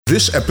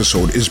This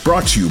episode is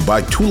brought to you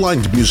by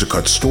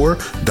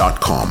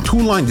TwoLineDMusicHutStore.com.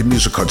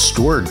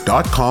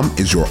 TwoLineDMusicHutStore.com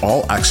is your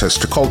all-access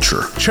to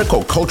culture. Check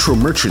out cultural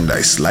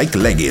merchandise like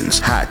leggings,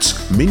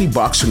 hats, mini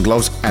boxing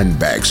gloves, and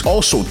bags.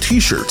 Also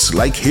t-shirts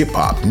like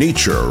hip-hop,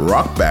 nature,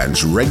 rock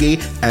bands,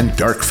 reggae, and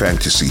dark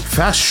fantasy.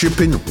 Fast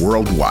shipping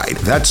worldwide.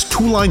 That's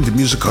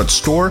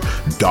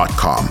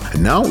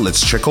TwoLineDMusicHutStore.com. Now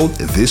let's check out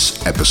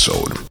this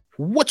episode.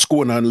 What's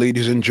going on,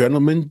 ladies and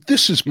gentlemen?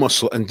 This is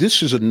Muscle, and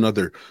this is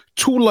another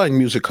Two Line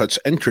Music Hut's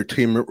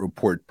Entertainment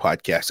Report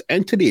podcast.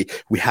 And today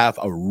we have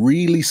a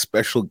really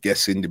special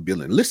guest in the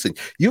building. Listen,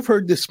 you've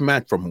heard this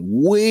man from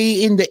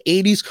way in the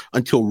 80s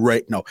until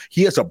right now.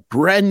 He has a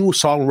brand new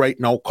song right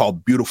now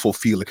called Beautiful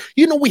Feeling.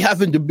 You know, we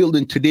have in the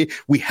building today,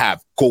 we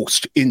have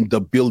Ghost in the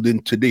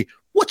building today.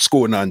 What's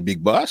going on,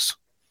 big boss?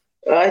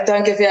 All right,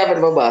 thank you for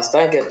having me, boss.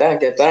 Thank you.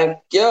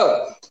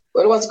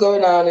 Well, what's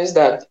going on is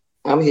that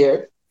I'm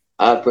here.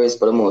 All praise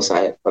for the Most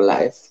High for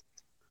life.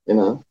 You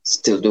know,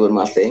 still doing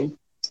my thing.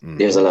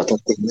 There's a lot of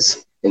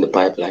things in the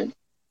pipeline.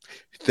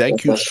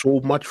 Thank you so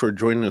much for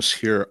joining us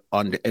here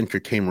on the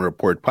Entertainment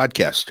Report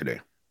podcast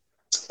today.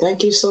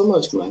 Thank you so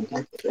much, man.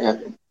 Thank you for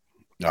having me.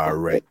 All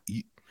right.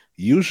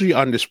 Usually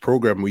on this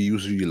program, we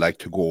usually like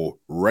to go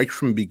right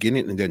from the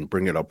beginning and then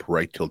bring it up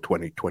right till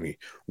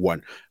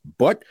 2021.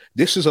 But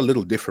this is a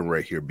little different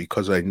right here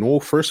because I know,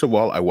 first of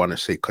all, I want to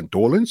say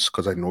condolence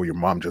because I know your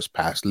mom just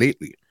passed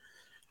lately.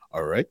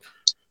 All right.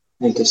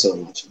 Thank you so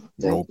much.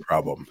 No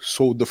problem.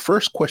 So the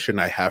first question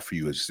I have for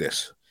you is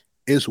this.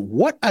 Is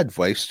what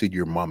advice did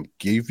your mom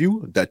give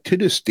you that to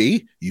this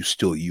day you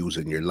still use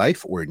in your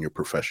life or in your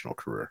professional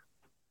career?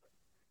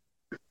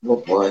 Oh,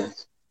 boy.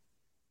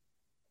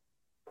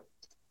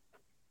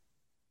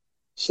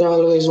 She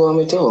always want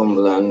me to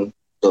humble and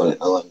don't let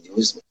no one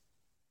use me.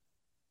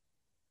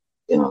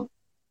 You know.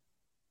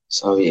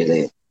 So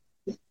really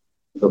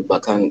look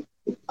back on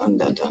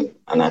that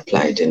and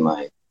apply it in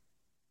my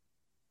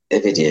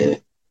every day,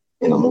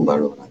 you know, move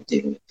around and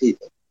deal with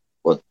people.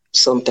 But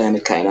sometimes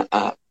it kind of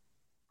hard.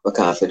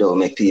 Because if you don't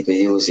make people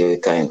use you,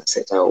 it kind of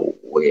set out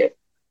weird.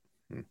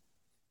 You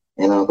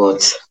know,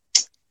 but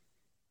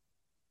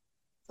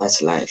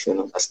that's life, you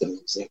know, that's the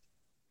music.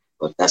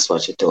 But that's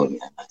what you told me.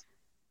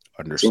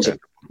 Understand.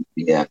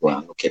 Yeah, go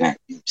on looking at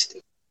you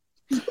still.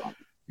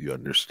 You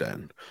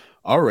understand.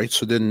 All right.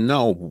 So then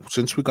now,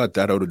 since we got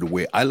that out of the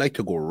way, I like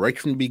to go right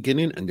from the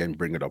beginning and then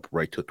bring it up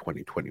right to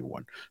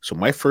 2021. So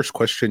my first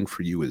question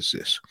for you is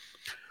this.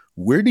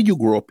 Where did you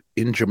grow up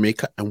in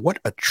Jamaica and what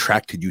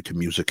attracted you to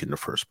music in the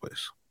first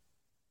place?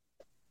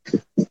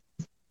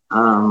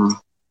 I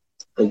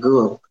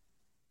grew up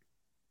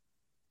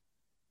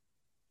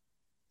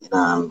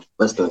in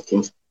Western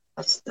Kingston.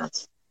 That's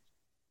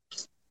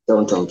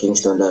downtown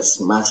Kingston. That's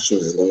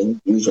Massachusetts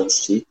Lane, Regent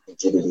Street in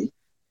Jubilee.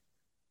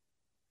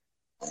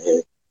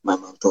 My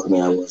mom told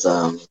me I was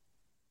a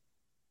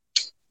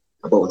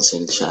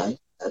bouncing child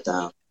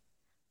that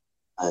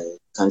I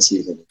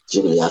conceived in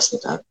Jubilee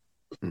Hospital.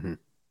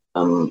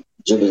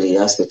 Jubilee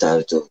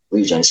Hospital to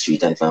Regent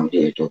Street and from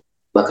there to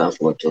back and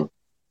forth to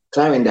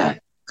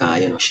Clarendon.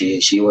 You know,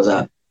 she was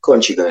a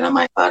country girl and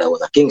my father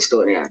was a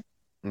Kingstonian.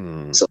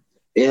 So,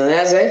 you know what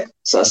I say?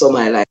 So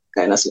my life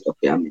kind of set up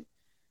for me.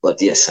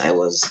 But yes, I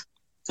was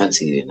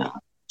conceived in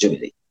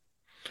Jubilee.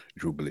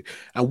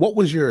 And what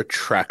was your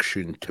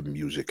attraction to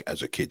music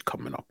as a kid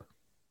coming up?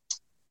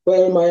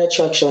 Well, my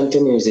attraction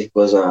to music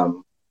was, I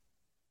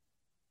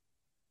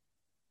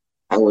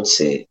would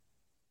say,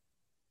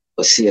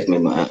 saved me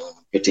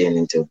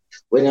pertaining to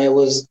when I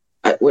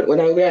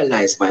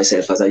realized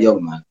myself as a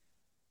young man,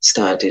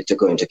 started to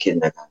go into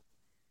kindergarten.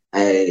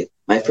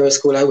 My first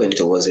school I went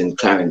to was in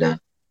Clarendon.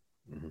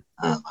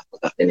 I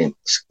forgot the name of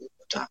the school,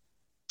 but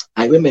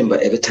I remember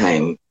every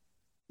time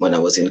when I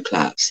was in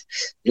class,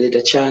 the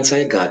little chance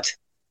I got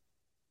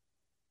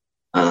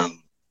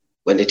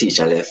when the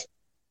teacher left,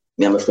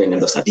 me and my friend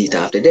just a beat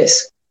off the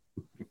desk.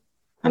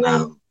 And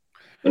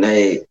when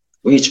I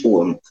reached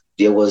home,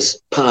 there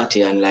was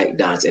party and like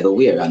dance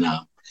everywhere. And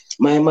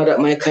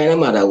my kind of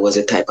mother was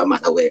the type of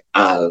mother where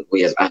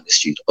always on the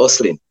street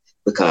hustling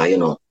because, you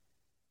know,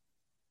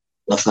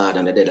 my father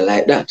and the dad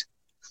like that.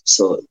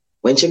 So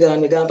when she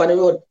gone, me gone on the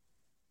road.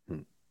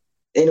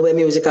 Anyway,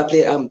 music I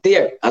play, I'm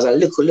there as a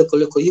little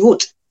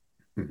youth.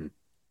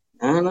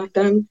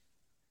 And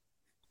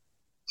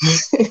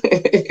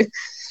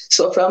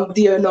so from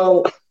there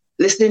now,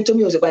 listening to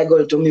music by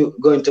going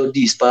to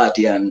this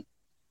party and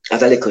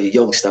as a little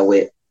youngster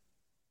way,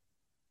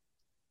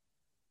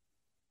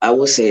 I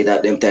would say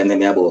that them time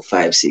me about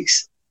 5,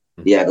 6.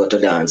 Yeah, I go to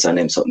dance and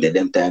them something.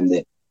 Them time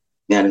me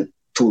and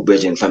two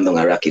brethren from down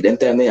a Rocky. Them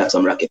time me have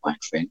some Rocky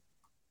Point friend.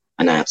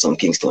 And I have some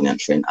Kingstonian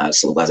friend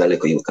also. As a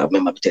little youth, I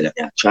remember telling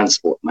me I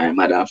transport my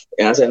mother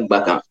and send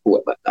back and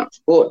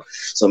forth.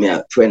 So me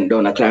a friend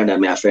down at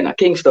Clarendon, me a friend at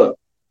Kingston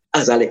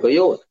as a little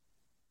youth.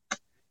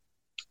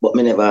 But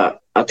me never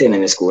attend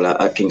any school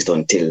at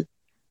Kingston till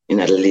in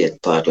the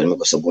late part when I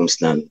go to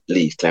Boomsland,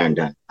 leave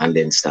Clarendon, and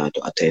then start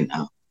to attend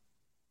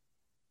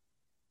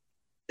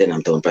then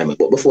I'm town primary.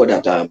 But before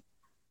that,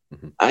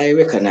 I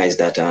recognized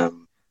that I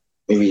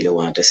really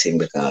want to sing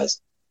because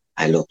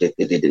I loved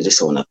the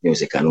sound of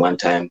music. And one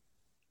time,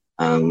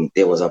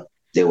 there was a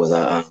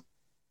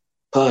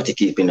party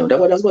keeping up. That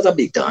was a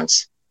big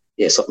dance.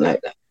 Yeah, something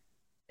like that.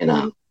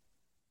 And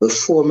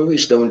before we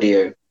reached down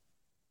there,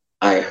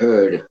 I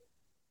heard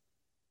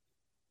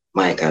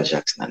Michael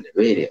Jackson on the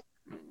radio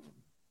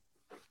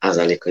as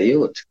a little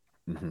youth.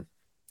 Mm-hmm.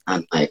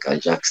 And Michael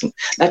Jackson.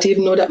 Not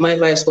even know that my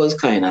voice was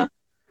kind of,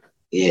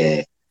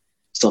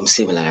 some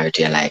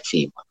similarity I like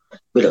him.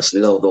 We just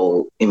love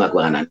how him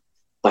and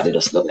Patty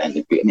just love and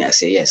me. I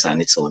say yes,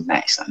 and it's so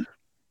nice. And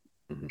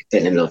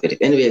tell him love it.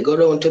 Anyway, go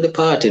down to the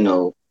party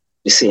now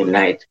the same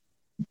night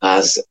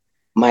as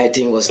my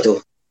thing was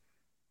to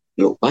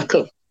look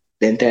buckle.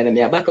 Then tell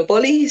me a buckle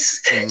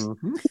police.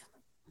 Mm-hmm.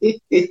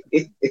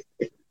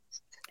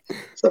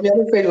 So my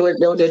other friend went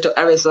down there to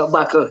arrest a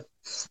buckle.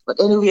 But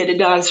anyway, the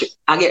dance,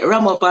 I get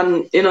ram up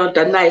and,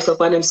 the knife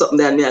up on them something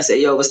there, and me I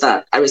say, yo, we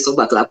start arrest a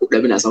buckle, I put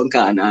them in some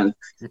can and,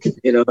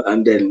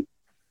 and then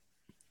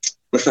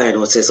we find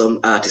out, say, some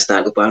artists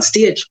start up on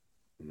stage.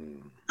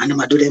 And them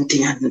do them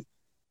thing and,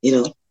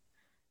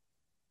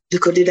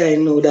 because did I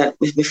know that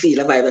if me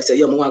feel a vibe, I say,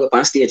 yo, I want to go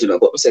on stage,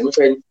 but I say, my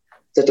friend,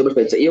 said to my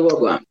friend, say, you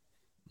go on.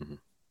 You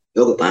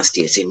go on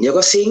stage, sing. You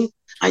go sing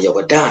and you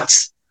go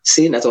dance.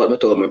 See, that's what I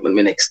told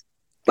my next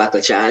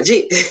battle charge.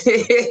 You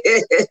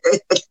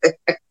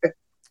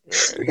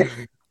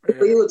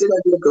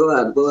go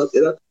on, but,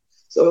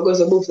 so I go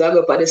to move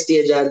up on the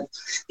stage and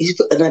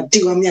I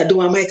do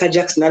one Michael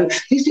Jackson and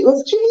these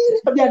people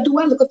I do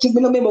one look at me,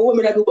 no remember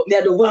women I do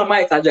one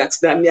Michael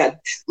Jackson and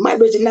my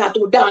brother not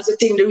to dance the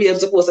thing the way I'm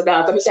supposed to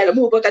dance. I say I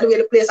move out of the way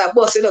the place I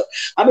bust it up.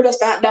 I just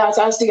start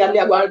dancing and sing and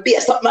I go and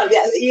bass up man.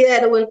 Yeah,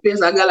 the one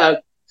place I go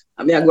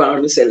and I go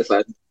around myself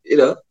and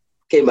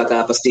came back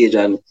off a stage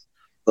and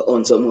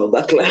on some more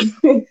backline.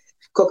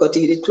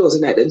 Cockatoo did close the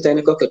night. Them time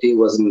the Cockatoo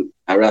wasn't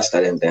a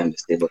Rasta them time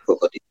but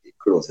Cockatoo did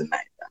close the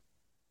night.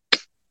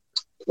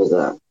 It was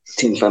a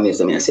thing for me,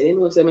 so I say,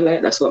 something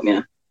like that's what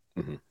me.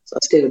 So I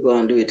still go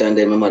and do it, and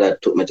then my mother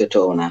took me to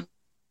town and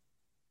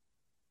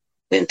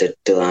went to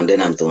town,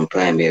 then I'm town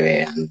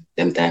primary, and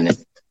them time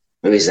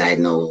I reside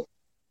now,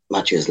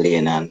 Matthews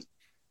Lane, and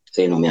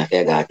so me I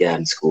feel I go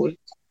to school.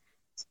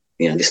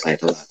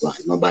 Despite all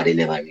that, nobody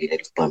never really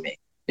looked for me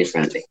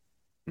differently.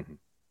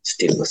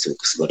 Still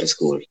go to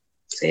school,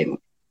 same.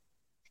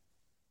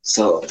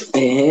 So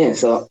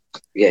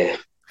yeah.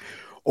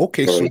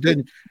 Okay, so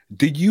then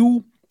did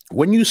you?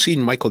 When you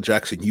seen Michael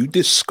Jackson, you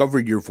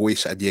discovered your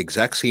voice at the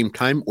exact same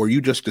time, or you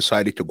just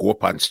decided to go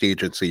up on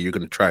stage and say you're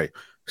going to try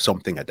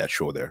something at that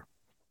show there?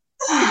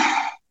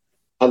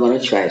 I'm going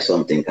to try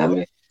something.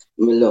 I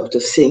love to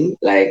sing,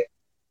 like,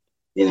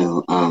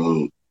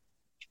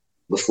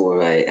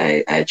 before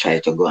I try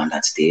to go on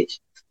that stage.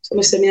 So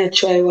I say, I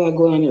try what I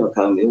go on,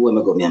 because when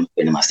I go, I'm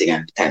sing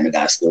and the time I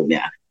got school,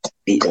 I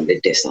beat on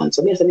the test. So I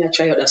say, I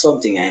try out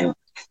something, And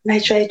I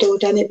try it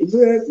out and it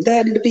worked.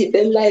 Daddy, the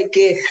people like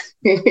it.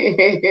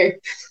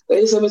 So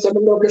I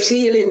love the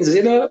feelings,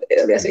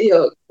 I say,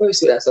 yo,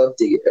 first that's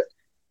something.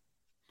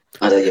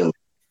 As a young,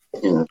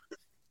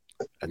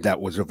 And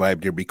that was a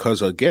vibe there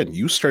because, again,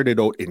 you started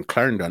out in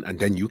Clarendon and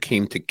then you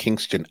came to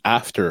Kingston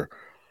after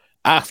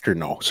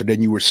now. So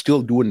then you were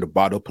still doing the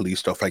bottle police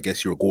stuff. I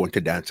guess you were going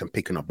to dance and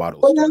picking up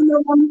bottles. Well,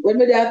 when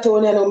me there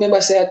town, I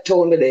remember say I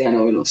told me there,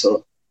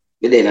 so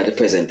me there at the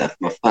present of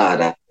my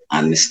father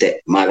and my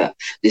stepmother.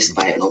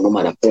 Despite my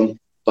mother come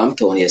from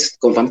town, yes,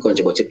 come from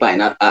country, but she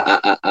find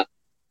a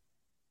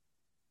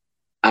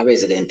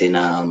resident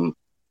in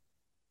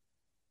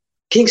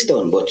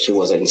Kingston, but she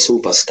was a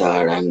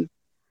superstar, and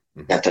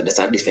that's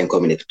a different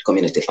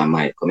community from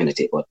my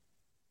community. But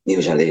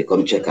usually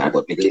come check her,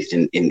 but me lived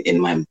in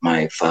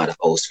my father's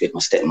house with my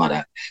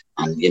stepmother,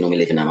 and me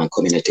live in a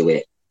community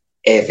where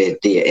every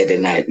day, every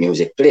night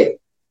music play.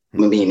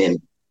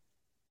 Meaning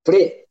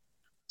play.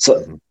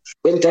 So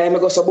when time I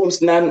go to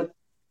Boomston and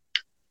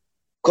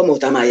come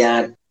out of my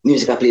yard,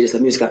 music play this, so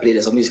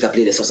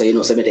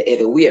so me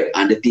everywhere,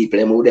 and the people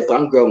them who they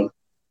on ground,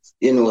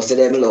 so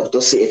them love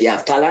to see if you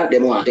have talent, they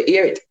want to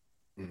hear it.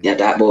 You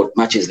talk about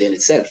Matthews Lane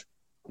itself.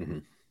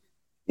 You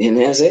know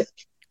what I say?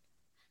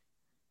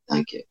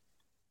 Thank you.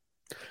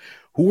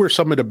 Who were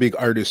some of the big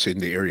artists in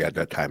the area at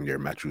that time there,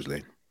 Matthews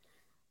Lane?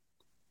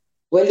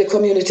 Well, the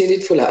community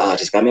did full of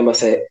artists. I remember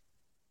say,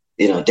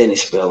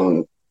 Dennis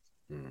Brown,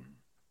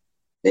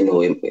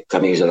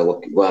 come usually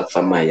walk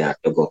from my yard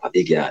to go up a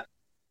big yard.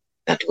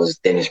 That was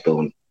Dennis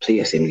Brown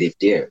place. Him lived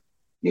there.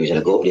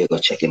 Usually go up there, go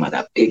check him at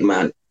that big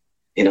man,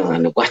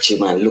 and watch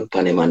him and look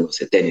on him and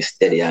say, Dennis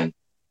steady and,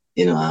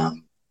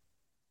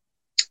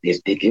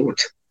 this big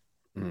youth.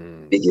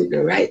 Big youth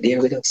right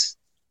there with us.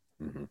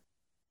 And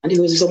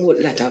there was some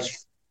lot of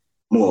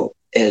more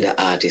elder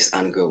artists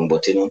and grown,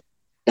 but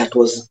that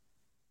was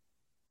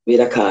what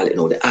I call it,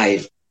 the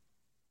hive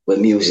where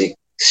music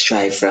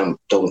strive from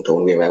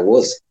downtown where I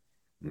was.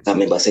 I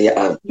remember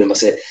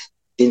say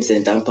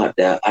Vincent and Pat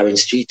there, Orange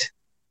Street,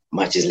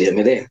 Matches Lane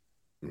me there.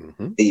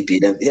 VP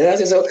them.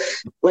 So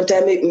one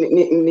time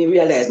me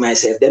realized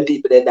myself, them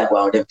people they that go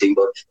out them thing,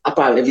 but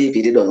apparently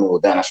VP they don't know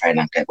Ghana Friday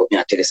night, but me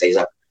I tell you say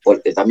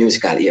it's a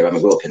musical era I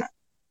grew up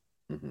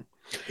in.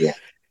 Yeah.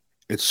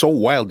 It's so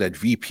wild that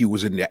VP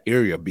was in that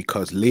area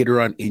because later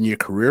on in your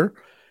career,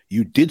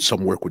 you did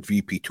some work with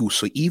VP too.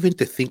 So even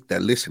to think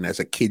that, listen, as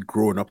a kid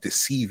growing up to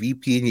see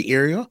VP in the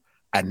area,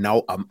 and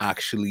now I'm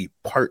actually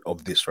part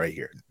of this right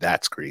here.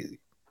 That's crazy.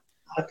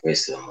 I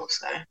praise the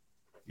Most High.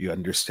 You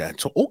understand?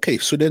 So, okay.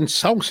 So then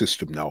sound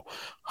system now.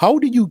 How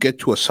did you get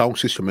to a sound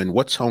system and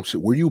what sound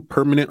system? Were you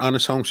permanent on a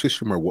sound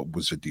system or what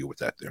was the deal with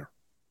that there?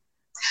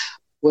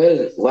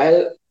 Well,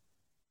 while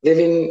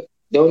living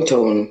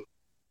downtown,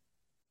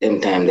 them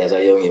time as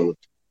a young youth,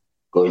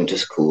 going to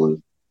school,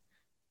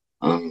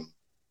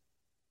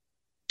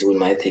 doing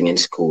my thing in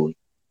school,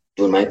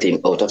 doing my thing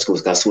out of school.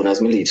 Because as soon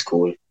as me leave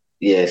school,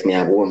 yeah, if me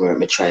have homework,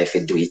 me try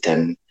to do it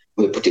and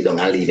we put it down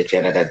and leave it for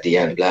another day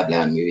and blah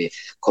blah, and we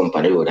come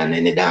on the road and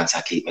then the dance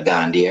I keep me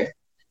going there.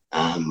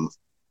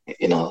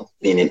 You know,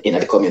 being in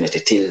the community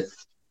till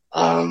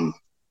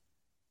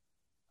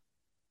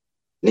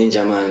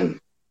Ninja Man,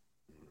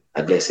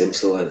 I bless him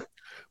soul.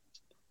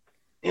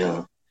 You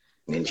know,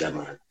 Ninja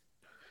Man.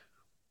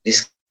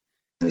 This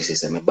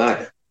system is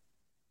bad.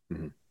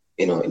 Mm-hmm.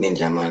 You know,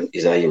 Ninja Man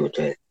is a youth.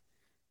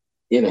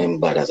 You know him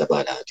bad as a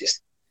bad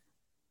artist.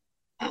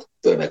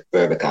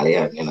 Verbally,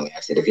 you know,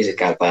 I say the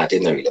physical part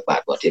is not really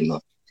bad, but you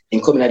know,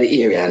 in coming out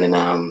the area and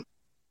then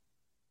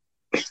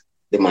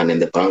the man in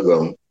the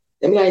ground,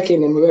 them like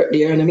him, them work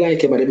there and them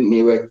like him, and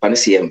me work on the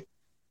same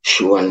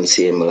show and the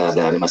same blah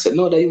blah. And I said,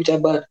 no, that youth are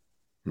bad.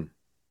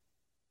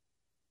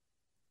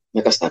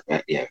 Make a stop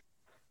right there.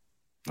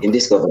 Okay. In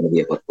this government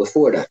year, but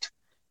before that,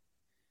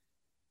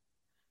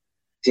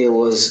 there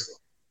was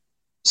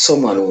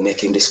someone who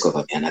make him discover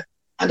me,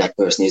 and that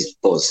person is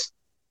Buzz.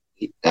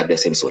 God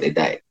bless him, so they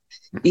died.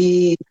 Mm-hmm.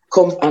 He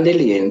come on the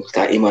lane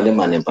because him and the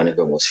man in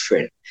Panagram was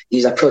friend.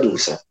 He's a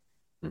producer.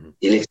 Mm-hmm.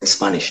 He lives in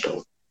Spanish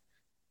Town.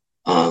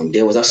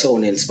 There was a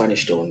sound in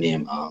Spanish Town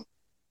named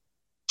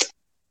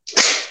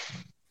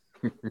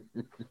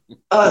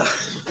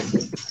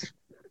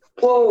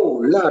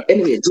oh Lord.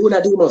 Anyway,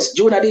 Juna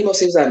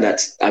Demos is on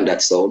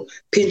that sound.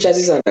 Pinchers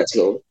is on that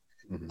sound.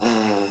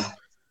 Mm-hmm.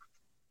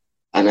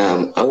 And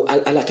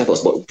a lot of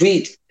us, but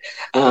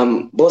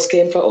Boss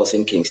came for us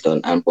in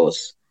Kingston, and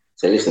Boss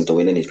said, listen to,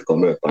 we need to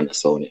come work on the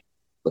sound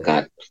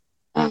because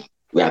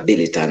we are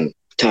Billy and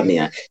Tommy.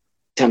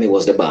 Tommy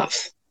was the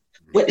boss.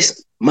 What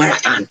is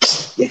Marathon?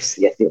 Yes.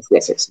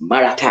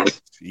 Marathon.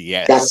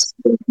 Yes. That's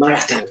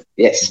Marathon.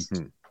 Yes.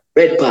 Mm-hmm.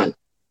 Red Pan.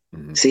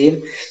 Mm-hmm.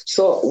 See?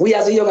 So we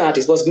as a young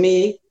artist was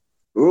me,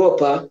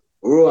 Roper,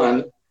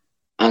 Rowan,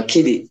 and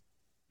Kiddy.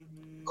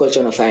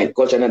 Culture not fine.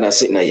 Culture not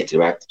sitting there yet,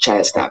 right?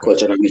 Child star. Okay.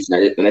 Culture not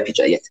reaching in the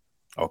picture yet.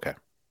 Okay.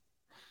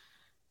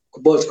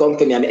 Both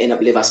company I end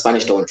up live a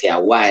Spanish Town for a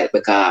while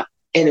because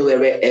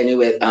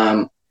anyway,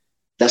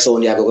 that's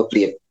only I go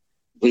play.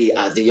 We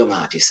as the young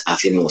artists have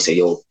to know, say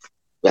yo,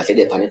 we have to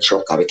dip on the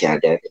truck and we can't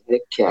get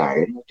the car,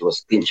 you know, it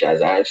was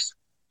Pinchers as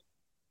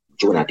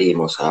Jonah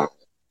Demos or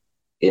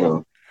you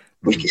know,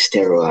 Ricky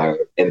Stereo or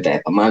them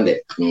type of man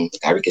there.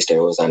 Ricky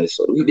Stereo was on the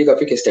so we big up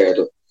Ricky Stereo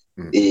too.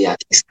 Yeah,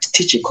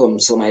 Stitchy come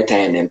so my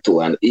time them too,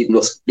 and even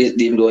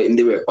though in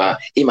the work,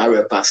 in my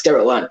work,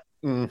 Stereo one.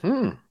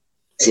 Mm-hmm.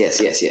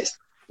 Yes.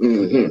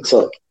 Mm-hmm.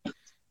 So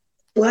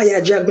why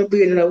you drag me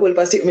brain in a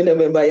whole stick me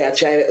remember you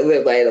try to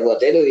remember it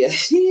about anyway.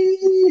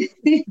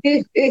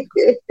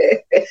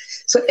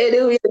 So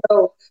anyway, you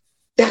know,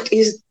 that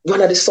is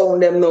one of the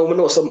sound them now. We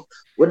know some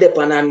with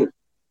them and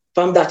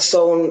from that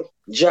sound,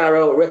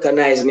 Jaro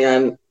recognize me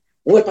and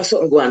what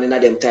something going in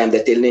them time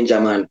that tell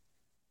Ninja Man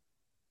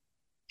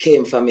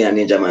came from me and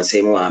Ninja Man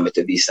say want me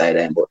to be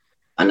sideline but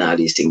and all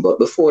these things. But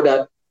before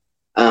that,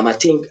 I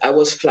think I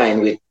was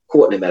flying with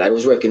Courtney Melody. I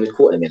was working with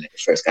Courtney Melody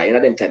first guy. You know,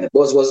 them time the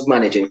Buzz was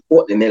managing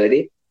Courtney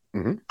Melody,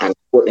 mm-hmm. and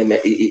Courtney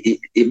Melody,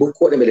 he booked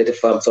Courtney Melody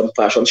from some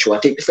fashion show. I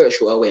think the first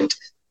show I went.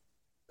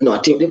 No, I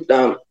think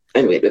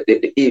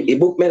he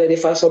booked Melody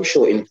for some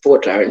show in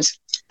Fort Lawrence,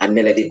 and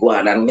Melody go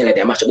on and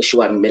Melody I matched the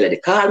show and Melody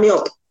call me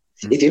up.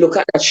 Mm-hmm. If you look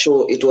at that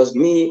show, it was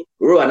me,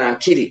 Rowan, and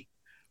Kiddy.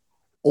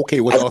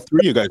 Okay, was all three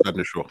of you guys on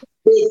the show?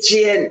 Big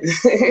chain.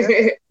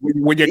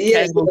 When you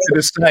can't go to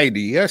the side,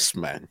 yes,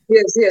 man.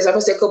 Yes. I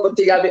must say a couple of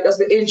things. I'll just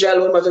be injured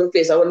one much of the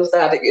place. I want to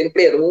start to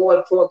play the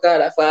whole 4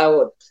 card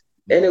forward.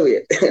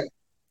 Anyway.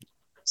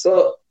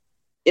 So,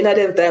 in that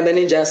time, the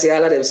Ninja say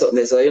all of them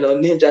something. So, you know,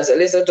 Ninja say,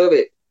 listen to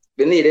me.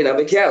 We need it,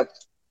 we can't.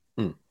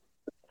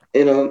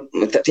 You know,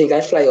 I think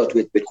I fly out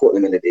with Courtney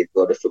Melody.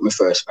 My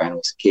first friend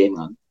was came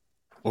on.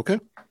 Okay.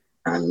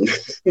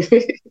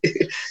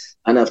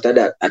 And after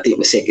that, I think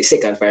my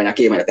second friend I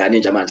came and I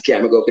Ninja Man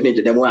carry me go up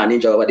Ninja. Them one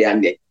Ninja over there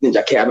and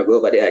Ninja carry me go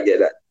over there and get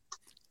that.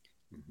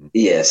 Mm-hmm.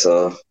 Yeah,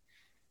 so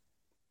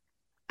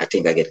I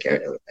think I get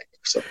carried away by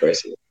some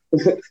person.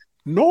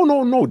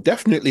 No.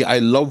 Definitely. I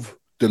love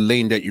the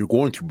lane that you're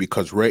going to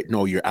because right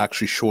now you're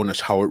actually showing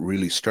us how it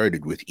really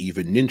started with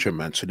even Ninja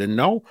Man. So then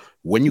now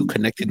when you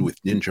connected with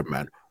Ninja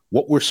Man,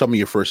 what were some of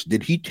your first?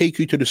 Did he take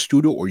you to the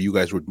studio or you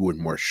guys were doing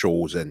more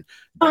shows and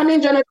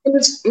Ninja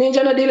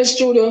not deal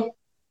studio.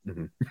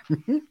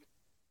 Mm-hmm.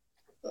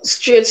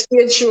 Straight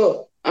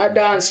show. I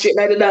dance straight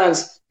like the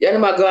dance. You know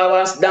my girl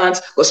wants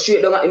dance, go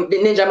straight down. The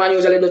Ninja Man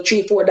usually do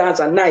 3-4 dance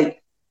a night.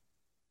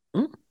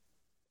 And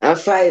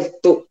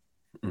 5 too.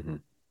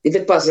 If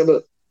it's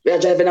possible. We are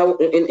driving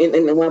out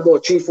in one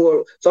about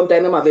 3-4.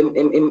 Sometimes I have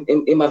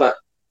him have a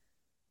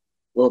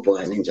oh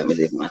boy, Ninja Man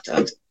live my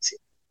time.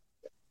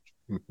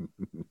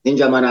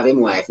 Ninja Man have him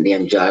wife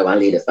named Joy, one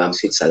lady from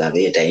Switzerland.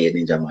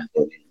 Ninja Man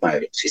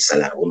married a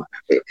Switzerland woman.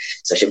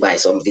 So she buy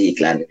some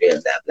vehicle and blah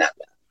blah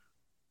blah.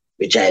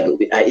 We drive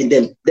in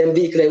them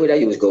vehicles we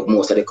use go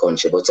most of the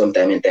country, but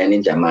sometimes in time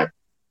Ninja Man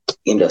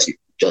him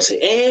just say,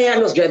 hey, I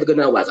just drive go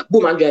now was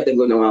boom and drive them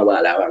go now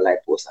wall around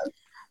like post.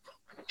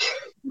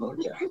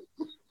 Okay.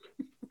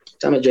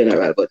 I'm a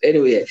general, but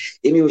anyway,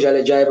 him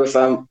usually drive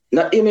from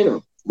not him, you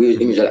know. We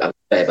usually have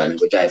drive and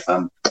we drive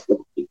from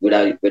with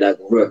a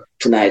work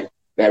tonight.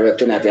 We work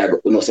tonight,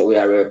 so we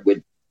work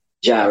with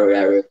Jaro, we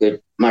work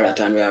with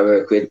Marathon, we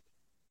work with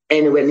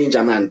anyway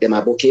Ninja Man, them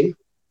a book him,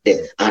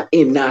 them and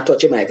him not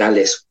touch him like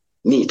unless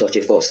me touch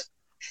it first.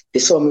 For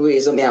some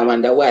reason I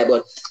wonder why,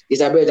 but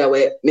it's a brother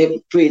where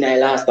me pre-night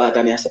last part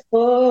and I say,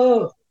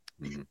 oh,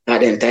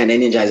 at them time the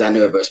Ninja is a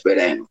nervous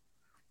brother, you know.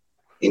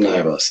 He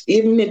nervous.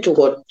 Even me too,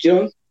 but you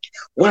know,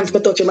 once I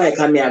touch the mic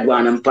and me I go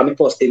on and for me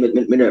posting with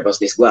me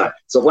nervousness go on.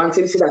 So once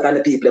him see that and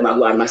the people them I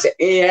go on, I say,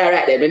 yeah,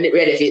 right then, when they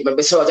ready for it,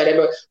 me shout at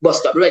them,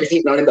 bust up, ready for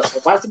it now, them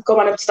just once him come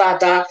and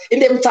start in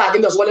them talk,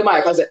 him just hold the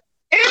mic and say,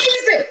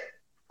 easy!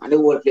 And the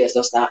whole place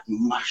just start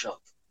mash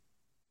up.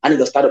 And it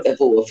just start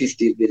up over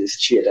 50 minutes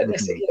straight and I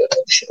say,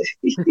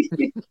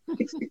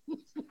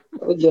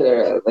 oh,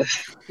 general.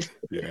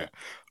 Yeah.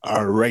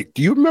 All right.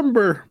 Do you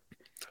remember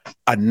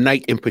a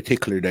night in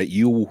particular that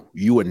you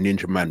and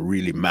Ninja Man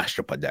really mashed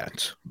up a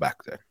dance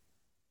back then?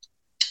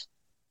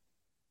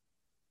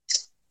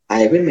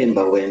 I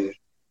remember when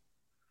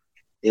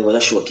there was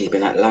a show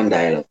keeping at Land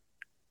Island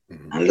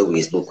and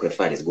Louis book with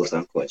Friday's Ghost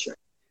and Culture.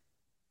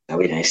 And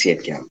when I see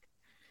it camp.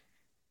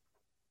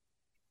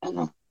 I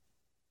know.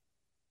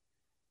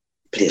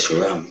 Place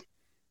ram.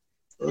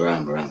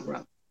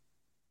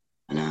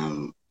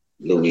 And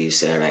Louis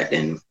said right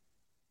then,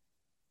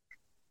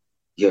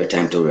 your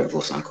time to rep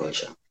Ghost and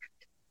Culture.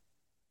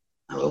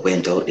 And we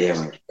went out there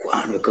and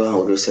we go on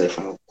with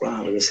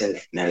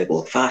yourself. Nearly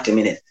about 40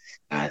 minutes.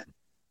 And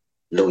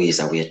Louis is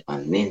away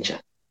on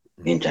Ninja.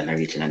 Ninja not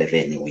reaching the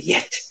venue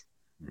yet.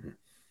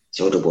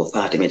 So we do about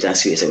 40 minutes and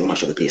see we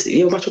mash up the place.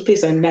 You mash up the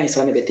place and nice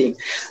and everything.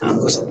 And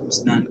go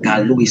suppose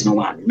call Louis no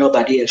one.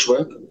 Nobody else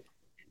work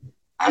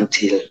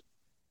until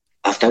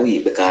after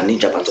we because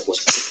Ninja Man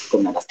supposed to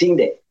come another thing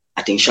there.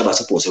 I think Shabba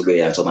supposed to go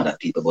and some other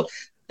people, but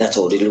that's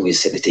how the Louis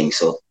said the thing.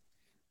 So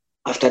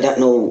after that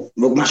now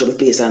we mash up the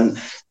place and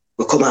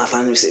we come off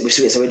and we say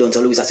we done to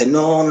Louis. I said,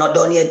 no, not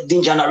done yet,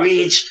 Ninja not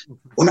reach.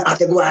 We not have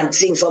to go and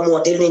sing some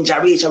more till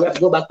Ninja reach. And we have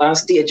to go back on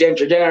stage,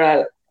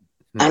 general.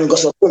 And go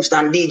so boom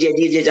stand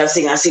DJ just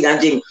sing and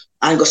thing.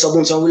 And go so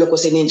boom so we look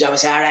see Ninja. We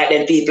say, all right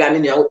then people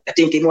and Ninja, I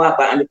think him up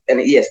and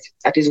yes,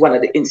 that is one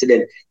of the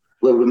incidents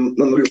we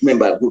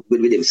remember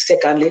with him.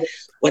 Secondly,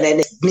 when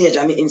I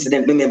major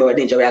incident, remember with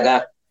Ninja, we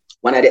got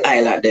one of the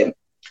island them.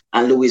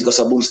 And Louis go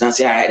so boom stand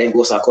say, all right then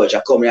go so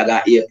culture, come here, I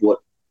got airport.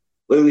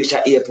 When we reach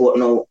at airport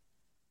now,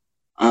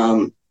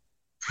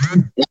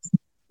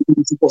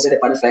 supposed to be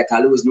on the flight,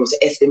 because Louis knows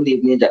if them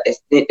leave Ninja, if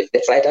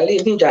the flight I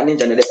leave Ninja on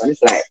the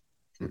flight.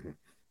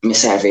 Me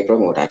survey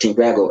promote, I think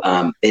we go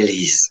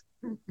Belize.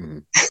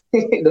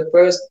 The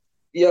first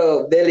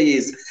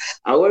Belize.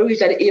 And when we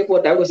reach at the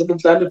airport, I was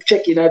supposed to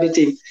check in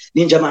everything.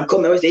 Ninja Man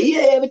come and we say,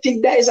 yeah,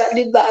 everything nice and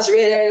the glass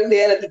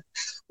there.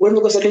 When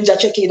we go to Ninja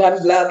check in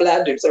and blah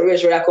blah. So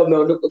where I come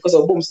now because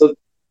of boom. So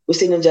we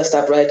see Ninja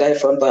stop right at the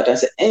front part and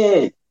say,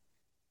 hey.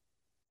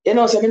 You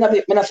know, so I not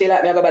feel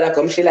like me go back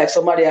come feel like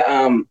somebody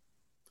my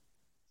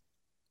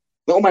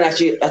woman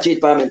actually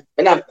for me.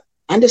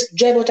 And just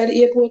drive out at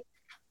the airport.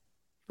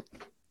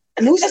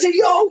 And Louis said,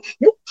 yo,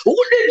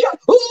 Ninja.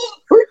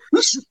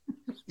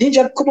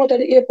 Ninja come out of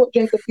the airport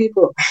drink the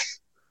people.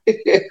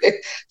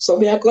 So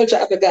me and culture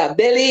after that.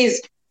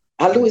 Belize.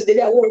 And Louis did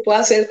that work for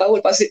herself, I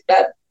work for sit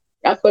that.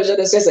 And culture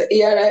just says,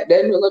 yeah, right,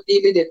 then we're going to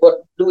deal with it.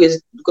 But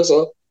Louis, because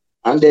of,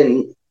 and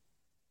then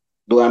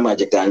do her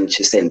magic and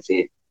she sent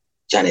for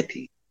Johnny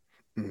P.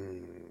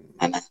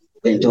 And I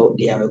went out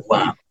there and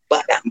go,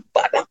 badam.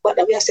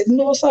 We said,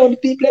 no, sir, the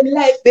people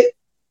like it.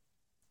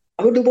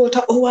 I would do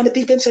about and the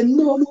people said,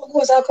 no, go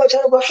to our culture,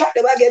 go shot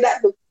them again.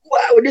 That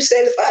wow, with the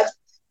self ad.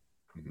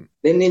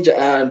 Then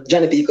Ninja,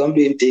 Johnny P come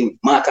do him thing.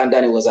 Mark and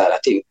Danny was at a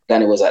thing.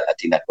 Danny was at a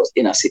thing that was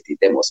in a city.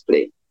 They was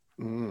playing.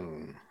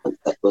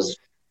 That was a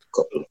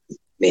couple of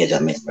major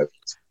memories.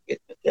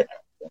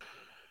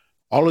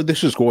 All of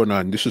this is going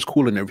on. This is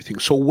cool and everything.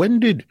 So when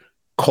did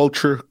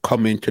culture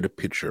come into the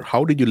picture?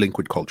 How did you link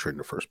with culture in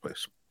the first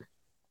place?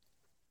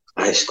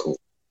 High school.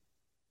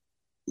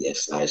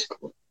 Yes, high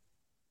school.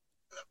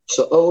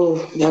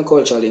 So young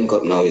culture link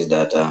up now is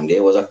that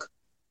there was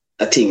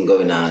a thing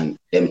going on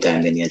them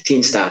time then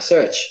Teen Star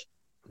Search.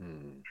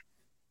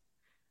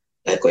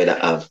 Like where they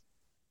have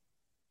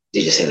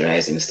Digicel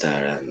Rising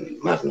Star and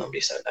Magnum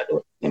this and that.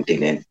 Them thing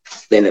then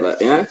they never,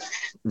 yeah.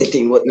 The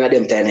thing what not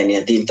them time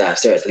and team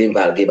task search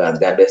Linval Gibbons,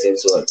 God bless him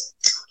soul.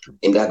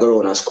 In that go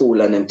around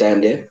school and them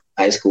time there,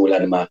 high school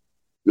and them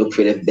look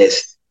for the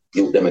best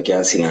youth them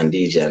can sing and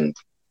DJ and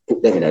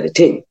put them in the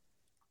thing.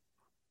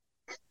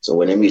 So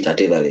when they meet at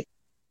Tivoli,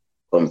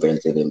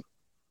 comprehensive him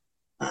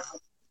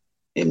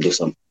do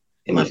some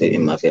him have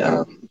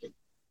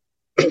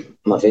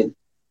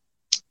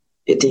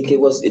I think it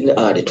was in the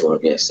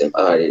auditorium, yes.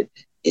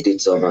 He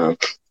did some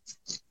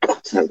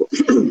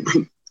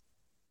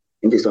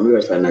he did some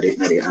rehearsal in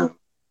the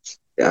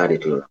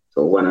auditorium.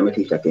 So one of my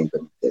teacher came to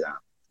me and said,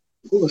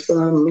 go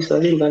from Mr.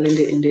 Linval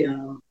in the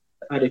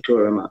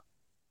auditorium.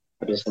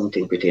 I do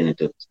something pertaining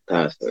to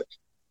Star Search.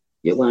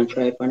 You want to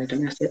try upon it?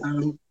 And I said, I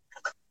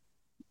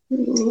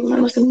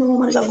said, no,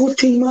 man, it's a good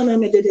thing, man. I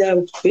made it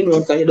there. You know,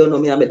 because you don't know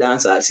me, I'm a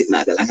dancer, I'll sit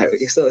now.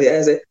 So yeah,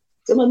 I said,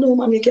 no,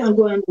 man, you can't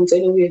go and do it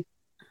anyway.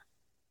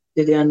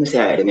 They didn't say,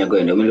 all right, I'm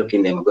going, I'm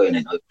looking, I'm going,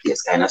 and the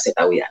place kind of set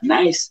away.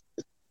 Nice.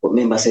 But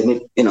remember, say,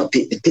 you know,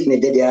 pick me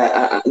there,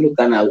 I look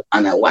and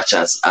I watch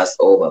as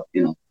over,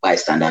 you know,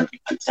 bystander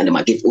and them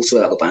I give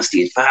also up on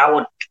stage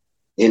forward.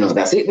 You know,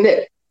 that's it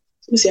there.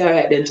 So I say, all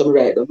right, then, so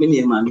right, my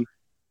name, man.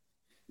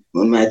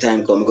 When my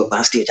time come, I go up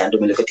on stage and do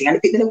my little thing, and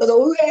the people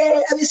go,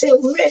 hooray! I say,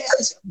 hooray!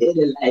 They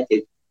like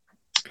it.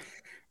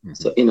 Mm-hmm.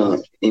 So, you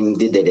know, him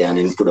did that and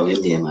him put on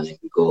his name and him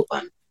go up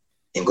and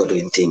him go do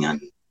him thing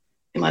and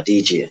him a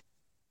DJ.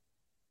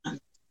 And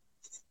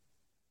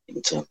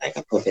him turn like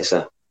a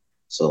professor.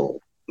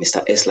 So,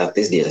 Mr. Eslap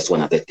this day, that's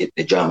one of the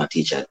drama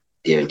teacher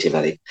there in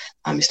Tivoli,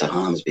 and Mr.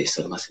 Harmsby.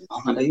 So, I said,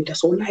 oh, man,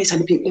 that's so nice.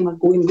 And the people them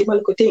go in, give a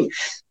little thing.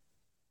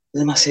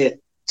 Then I said,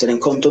 so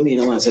then come to me,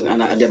 you know, and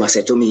them I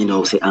said to me, you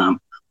know, say,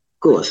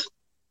 course,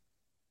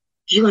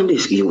 you and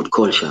this youth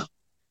culture,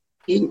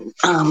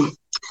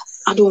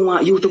 I don't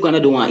want you to go and I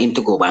don't want him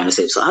to go by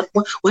himself. So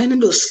why not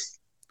just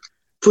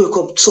work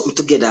up something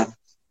together,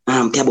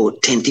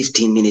 about 10,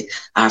 15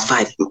 minutes or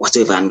 5,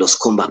 whatever, and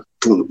just come back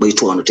to we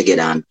two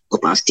together and go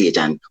up on stage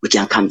and we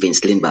can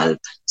convince Linval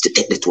to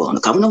take the tour.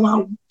 Because we don't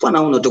want one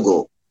to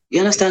go.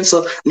 You understand?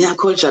 So me and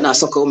culture now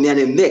suck up me and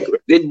them make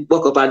they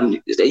walk up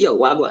and say, yo,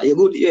 what you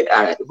good? Yeah,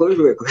 all right, go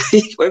to work.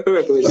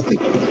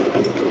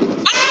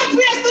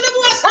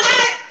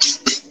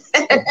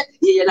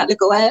 You're not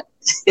looking wild.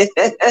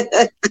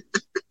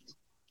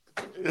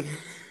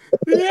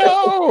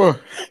 Yo.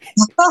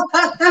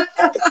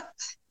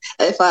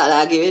 I thought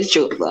I'll give it a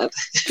shoot, but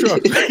Sure.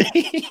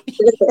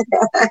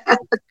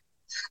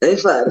 I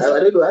thought I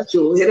want to do a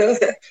shoot, you know.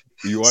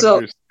 You so,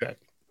 understand?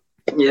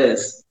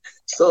 Yes.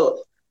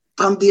 So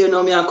from there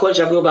now me and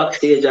culture go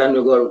backstage and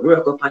we go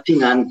work up a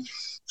thing and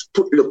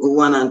put look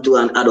 1 and 2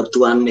 and add up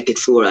 2 and make it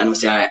 4 and we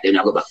say, all right, then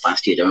I go back on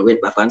stage. And we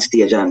went back on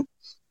stage and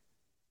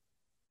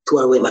 2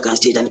 hours went back on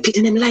stage and the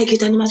people them like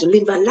it and the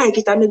Linval like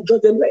it and the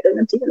judge them like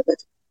them thing like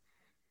that.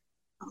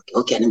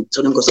 Okay, and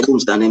so them go to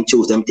Boomstar and them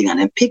choose them thing and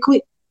then pick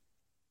with.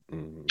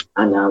 Mm-hmm.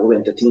 And we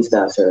went to Teen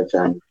Star Search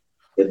and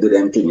they do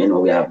them thing, you know,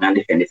 we have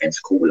different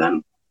school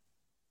and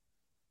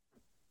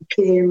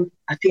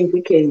I think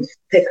we came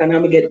second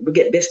and we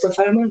get best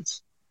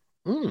performance.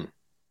 Mm.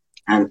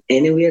 And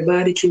anywhere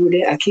barbecue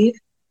there, I keep.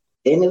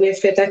 Anywhere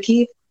fet I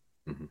keep.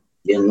 Mm-hmm.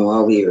 You know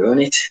how we run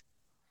it.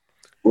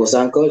 Goes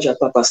on culture,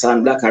 Papa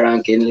San, Black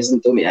Rankin,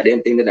 listen to me. I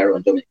didn't think that I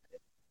run to me.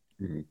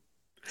 Mm-hmm.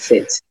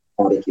 Fet,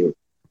 barbecue.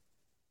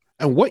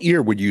 And what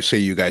year would you say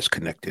you guys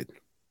connected?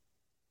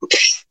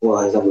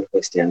 Well, that's a good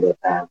question,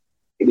 but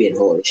we been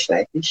Polish,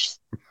 like this.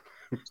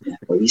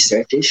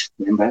 Research,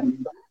 remember?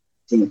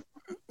 Mm-hmm.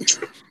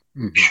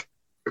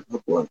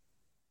 Oh,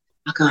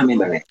 I can't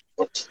remember that.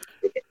 But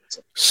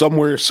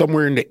somewhere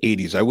in the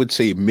 80s. I would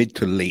say mid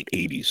to late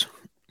 80s.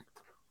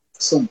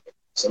 Some.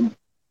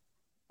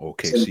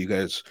 Okay, so you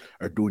guys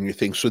are doing your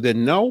thing. So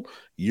then now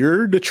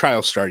you're the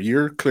child star.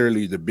 You're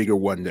clearly the bigger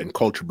one than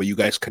culture, but you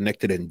guys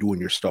connected and doing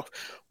your stuff.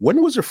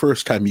 When was the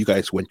first time you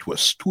guys went to a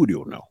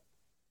studio now?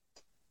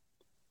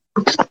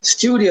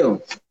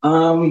 Studio.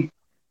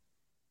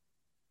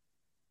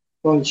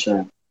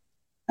 Culture.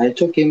 I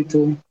took him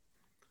to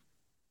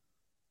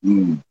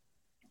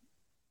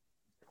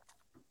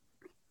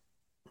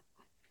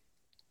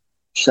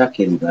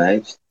Shocking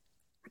Vibes.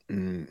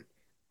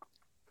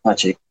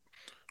 Patrick.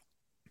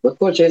 But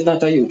culture is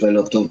not a youth. I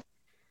love to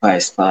buy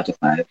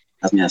Spotify.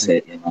 As me I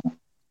said, you know,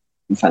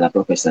 I follow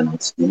Professor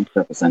Notes.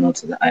 Professor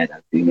Notes is the idol.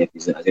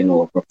 As you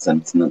know, Professor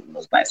Notes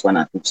knows by 1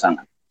 or 2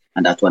 songs.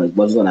 And that one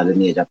was one of the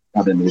major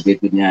problems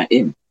with me and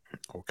him.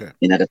 Okay.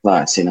 In the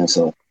past, you know,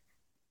 so.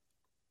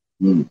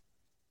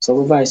 So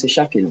we buy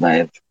Shocking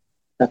Vibes.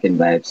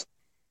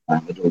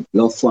 We do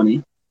Love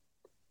Funny.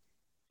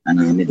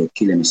 And we do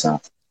Kill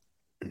Himself.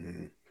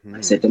 Mm-hmm.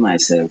 I said to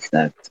myself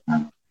that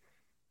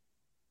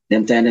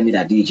them time they made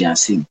a DJ and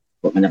sing,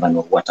 but I never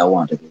know what I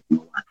want to do. I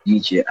want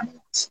DJ and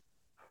what.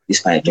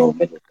 Despite all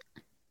me do.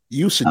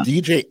 You used to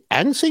DJ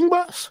and sing,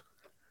 boss?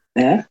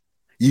 Yeah.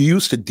 You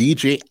used to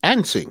DJ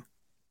and sing?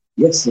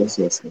 Yes.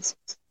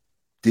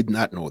 Did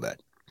not know that.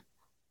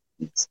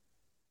 Yes.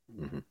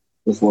 Mm-hmm.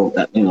 Before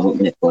that, you know,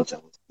 me culture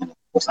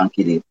was some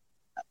kiddie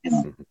You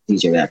know,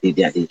 DJ rap,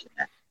 DJ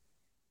rap.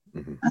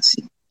 I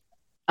see.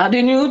 I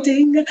the new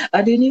thing,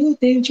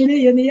 today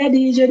you be a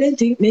DJ, then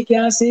think me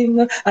can sing.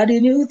 I the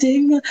new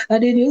thing,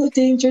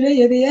 today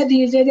you be a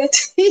DJ, then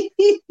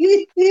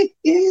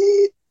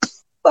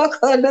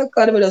fuck on the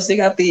God, but sing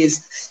a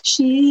piece.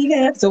 She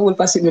got so we'll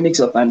pass it, mix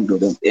up and do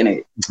them.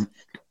 Anyway,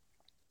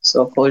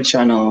 so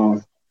culture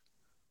now.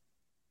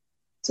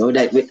 So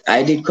that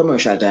I did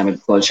commercial time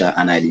with culture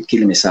and I did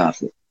kill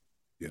myself.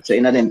 Yes. So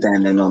in them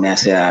time, they know me, I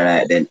say, all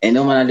right, then any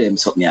one of them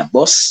suck me a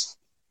boss.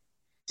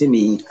 To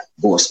me,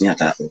 boss me at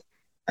that.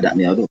 That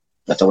me I do.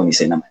 That's what me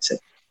say to myself.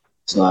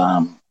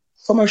 So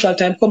commercial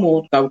time come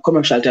out.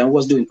 Commercial time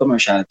was doing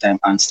commercial time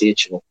on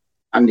stage show,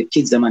 and the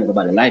kids them and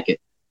everybody like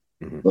it.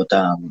 But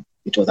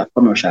it was a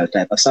commercial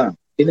type of song.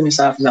 Killing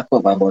myself is a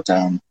cover, but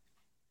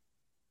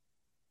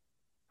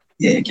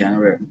yeah, you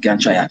can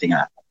try a thing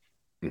out.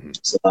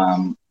 So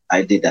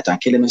I did that and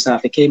Killing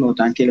Myself. It came out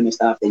and Killing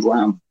Myself. It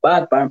was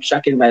bad, but I'm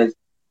shocking by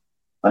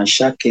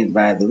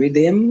the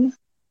rhythm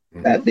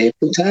that they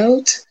put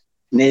out.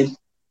 They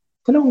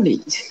put on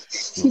it.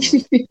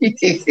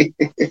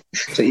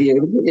 So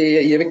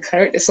you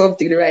correct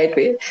something the right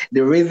way.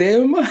 The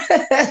rhythm.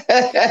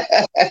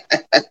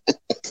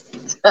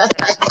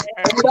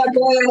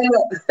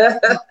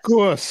 Of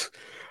course.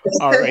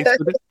 All right.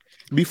 So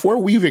before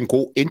we even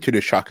go into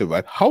the Shocking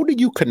Vibe, how did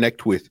you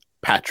connect with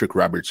Patrick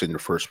Roberts in the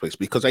first place?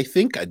 Because I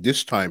think at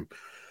this time,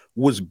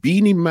 was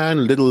Beanie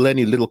Man, Little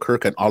Lenny, Little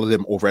Kirk, and all of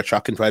them over at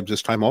Shocking Vibes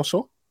this time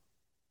also?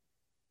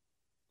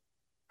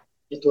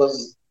 It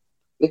was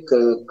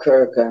Little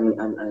Kirk and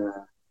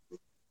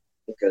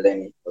Little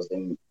Lenny was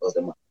the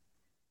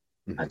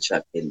at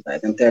Shocking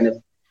Vibes. I'm telling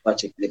you,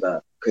 Patrick live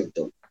a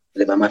crypto,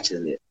 live a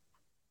matches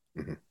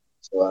there.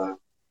 So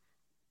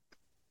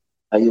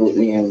I youth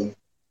name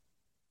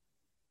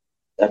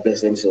that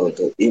bless him so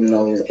to him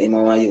now him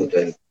and my youth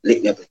well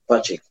lick me up with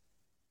Patrick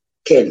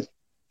Ken.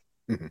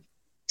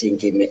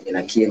 Think he met me in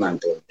a Cayman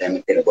to tell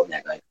me about me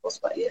guy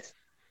first but yes.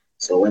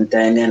 So one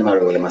time me and my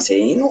role I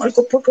say, you know, I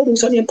could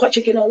produce on him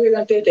Patrick in a way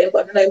and take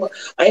but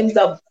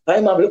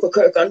I'm a look at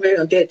Kirk and way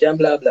and take and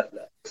blah blah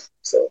blah.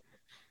 So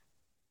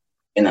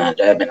them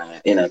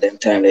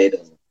time they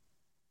don't.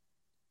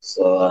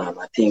 So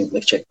I think we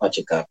check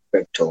Patrick up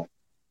crypto.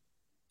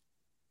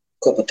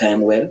 Couple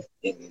time well,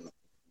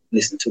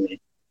 listen to me,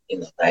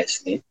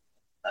 advise me.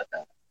 But,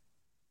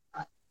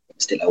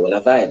 still a whole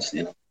of vibes,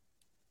 you know.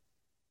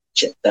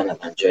 Check down and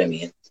enjoy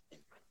me.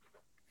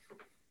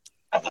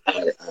 Have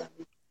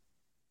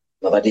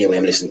a day when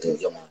I'm listening to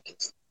your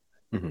markets.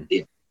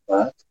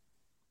 But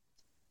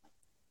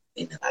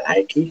I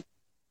like it.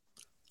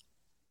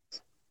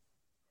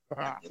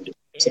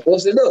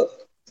 Supposed to do.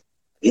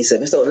 He said,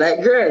 Mr.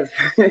 Like girl.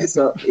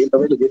 So he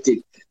don't really get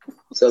it.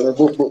 So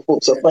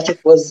book. So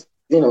Patrick was,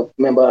 you know,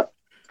 remember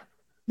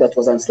that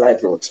was on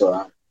Slide Road.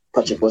 So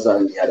Patrick was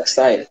on the other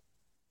side.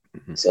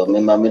 So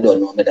remember me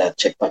don't know me that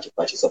check Patrick.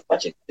 So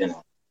Patrick, you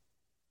know.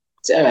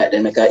 Say, all right,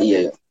 then make a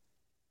hear you.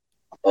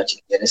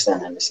 Patrick get the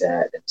song and they say, all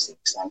right, then sing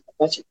the song for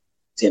Patrick.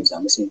 Same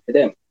song, I sing for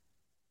them.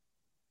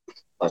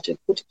 Patrick,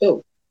 put it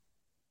out.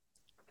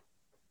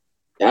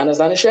 You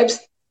understand the shapes?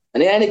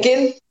 And you ain't a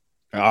kid?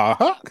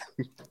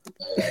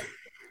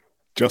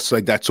 Just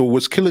like that. So it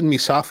was Killing Me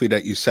Softly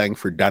that you sang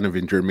for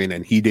Donovan Germain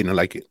and he didn't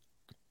like it.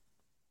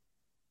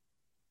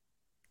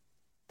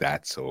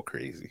 That's so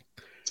crazy.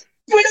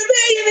 Baby,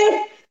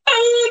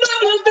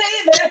 oh,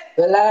 baby.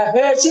 Well, I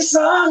heard she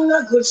sung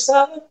a good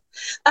song.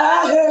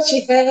 I heard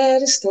she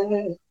had a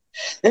style.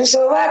 And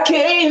so I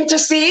came to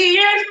see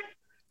her,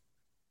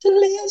 to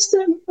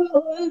listen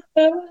for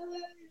her.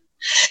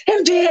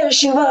 And there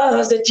she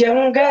was, that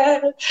young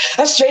girl,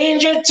 a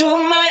stranger to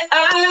my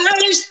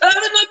eyes.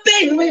 Holding my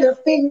pain with a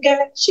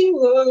finger, she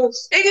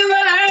was singing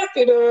my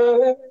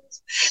happiness.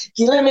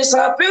 Killing me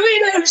softly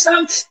with her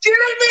song,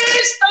 killing me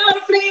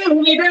softly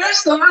with her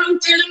song,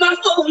 telling my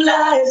whole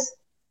lies.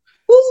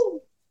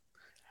 Woo.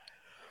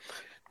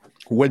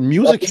 When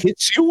music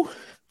hits you,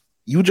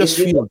 you just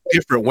feel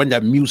different when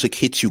that music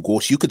hits you,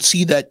 Ghost. You could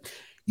see that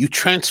you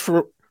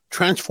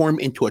transform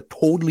into a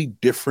totally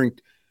different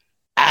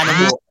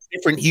animal,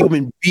 different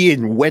human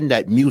being when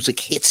that music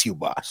hits you,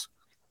 boss.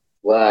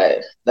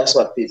 Why? That's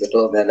what people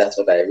told me, and that's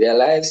what I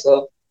realized.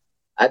 So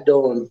I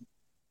don't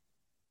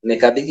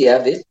make a big deal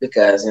of it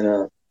because, you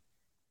know,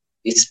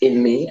 it's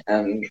in me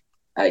and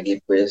I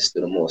give praise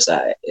to the Most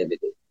High every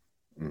day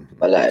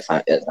for life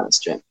and health and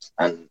strength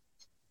and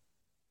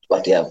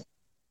what you have.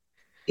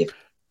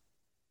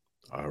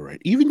 All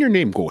right. Even your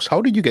name, Ghost.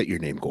 How did you get your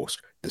name,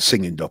 Ghost? The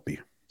singing duppy.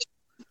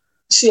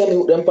 See me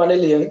with them on the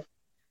lane.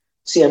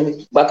 See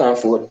me back and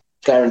forth,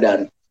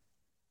 Clarendon,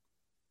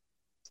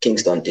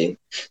 Kingston thing.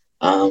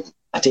 I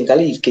think I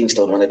leave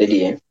Kingston one of the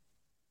day.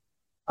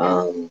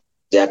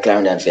 They are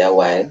Clarendon for a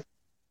while.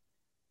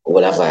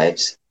 All the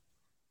vibes.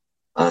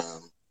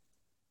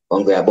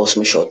 Hungry, I bust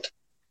me shot.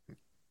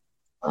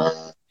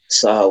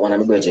 So one of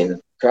my brethren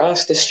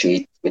cross the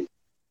street with,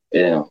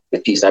 you know,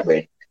 with piece of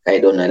bread. I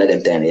don't know, none of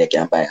them time you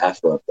can buy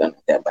half of and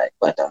you can buy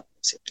quarter.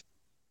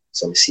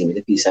 So I see me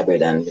the piece of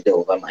bread and me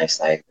over my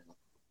side. You know,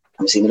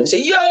 I'm seeing them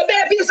say, yo,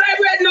 there piece of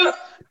bread now.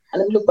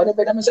 And I look at the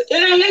bread and I say,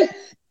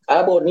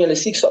 about nearly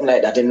 6 something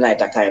like that in the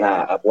night I kind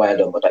of wild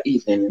down, but at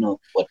evening,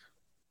 but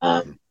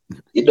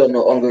you don't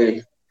know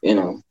hungry,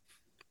 hungry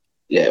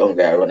I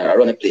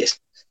run a place.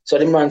 So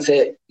the man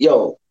say,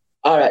 yo,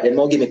 all right, then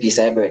more give me a piece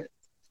of bread.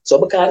 So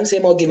because I say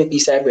more give me a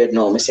piece of bread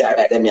now, I say, all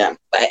right, then yeah,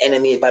 my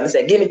enemy, but I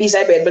say, give me a piece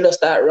of bread, but just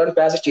start run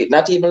past the street,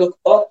 not even look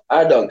up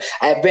or down.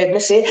 I bread me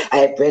say,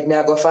 I bread me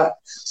I go for.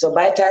 So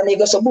by the time he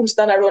go, so boom,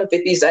 stand and run for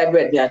a piece of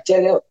bread, me I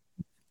tell you.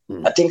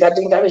 I think I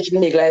reached the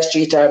Migla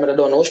Street time, but I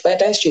don't know which part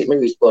of the street me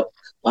reach, but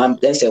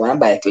then say one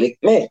bike lick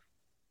me.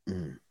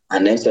 And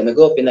then so I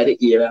go up in the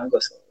ear and go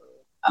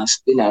and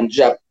spin and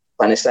drop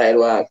on the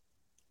sidewalk.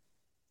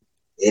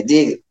 They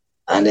dig.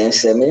 And then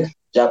say me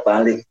drop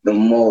and lick the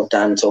mouth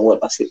and so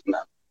what was it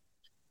now.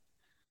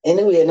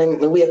 Anyway,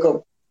 then I wake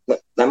up.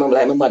 I'm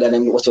like my mother and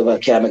then was over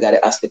care, I got the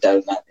hospital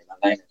and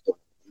I line up.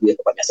 Wake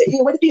up and I say,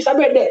 hey, what the piece of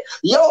bread there?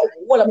 Yo,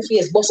 all of my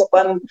face bust up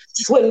and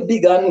swell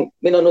big and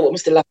me don't know what I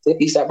still have a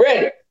piece of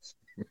bread.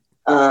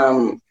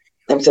 I'm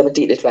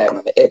 70 the fly on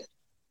my head.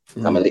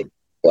 I'm a lip.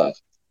 Wow.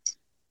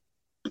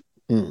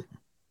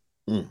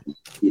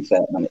 It's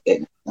like on my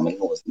head, on my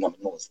nose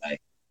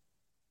like.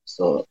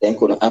 So then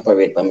couldn't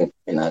operate by me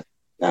in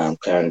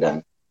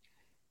Clarendon.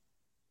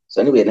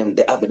 So anyway,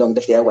 they have me down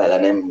there for a while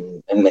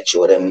and then make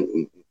sure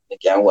them they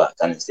can walk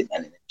and sit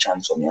and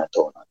transfer me at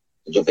town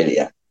to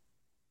Jubilee.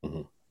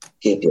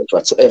 Cape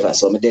whatsoever.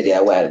 So I did there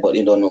a while, but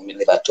you don't know me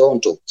live at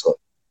town too. So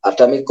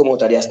after me come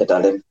out of the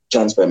hospital, they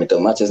transfer me to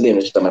Matches Lane,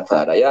 which to my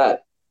father yard.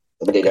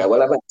 So I did there a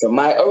while. So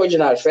my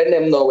original friend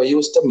them know were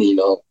used to me,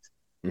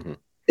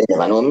 They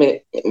never know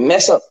me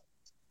mess up.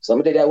 So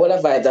I did there a while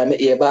of vibes and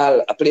me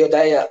ball. I play out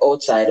there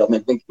outside of me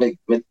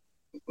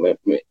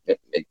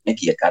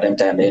kid at them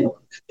time they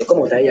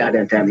come out of here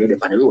them time they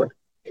on the road.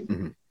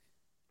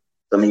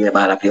 So me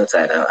ball I play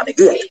outside and I'm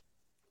good.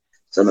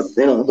 So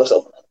go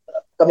so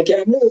I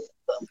can't move.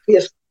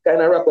 Face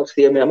kind of wrap up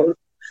here. Me, I'm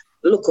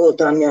look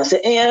out and me and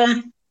say,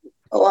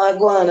 oh, I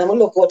go on. I'm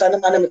look out and the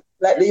man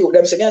like the youth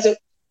them say, I say,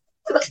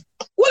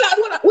 what are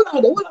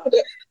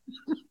they?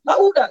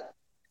 How that?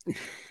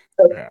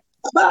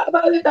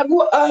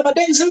 But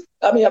Denzel,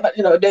 I mean,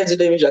 Denzel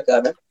David Jack,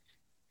 and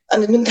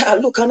then I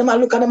look and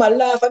I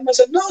laugh and I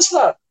said, no,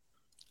 sir.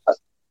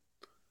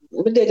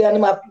 They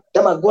them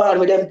go on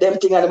with them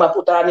thing and them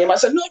put on him. I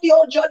said, no, the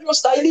old judge was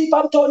style leave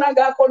from town and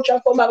got country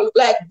and come back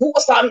like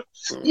ghost and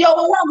yo,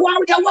 what go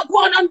on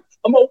and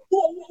I'm like,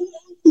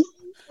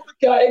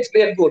 can't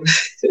explain good.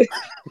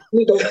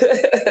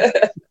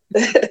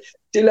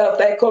 Till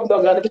after I come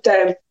down and at the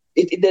time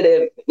it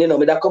did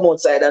me that come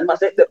outside and I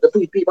said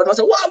the people and I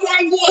said, what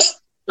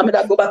ghost? I mean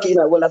that go back in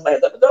and go fight.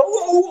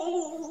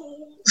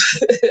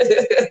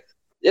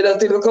 Till we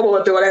come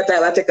out to one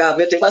time I take off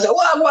it. I said,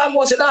 what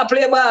ghost? You don't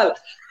play ball.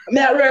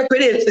 I work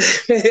with it.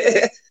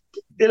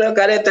 You look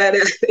at it and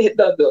it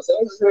does do. So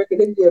I was working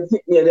with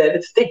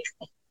the stick.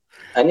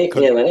 And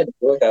nickname and it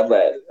work out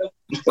bad.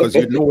 Because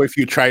if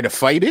you try to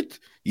fight it,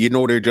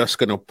 they're just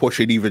going to push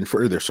it even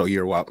further. So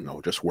you're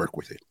just work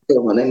with it.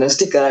 Yeah, man, and then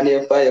stick on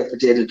your fire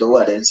potato to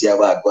water and see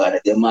how I go on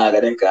it. The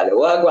maga then call it.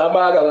 Maga,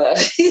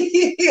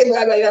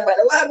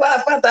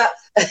 Wagwan, fata.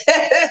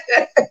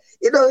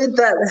 It.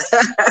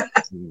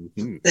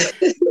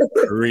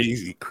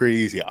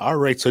 Crazy. All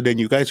right. So then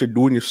you guys are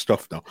doing your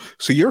stuff now.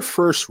 So your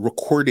first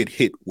recorded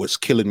hit was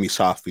Killing Me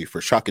Softly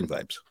for Shocking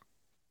Vibes.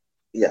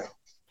 Yeah.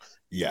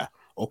 Yeah.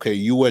 Okay,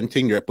 you and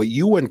Tinger, but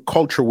you and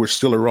Culture were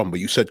still around, but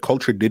you said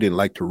Culture didn't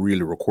like to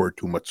really record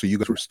too much, so you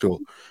guys were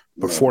still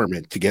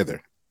performing together.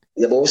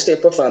 Yeah, but we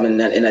still performing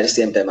and at the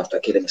same time after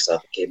Killing Me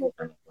Softly came up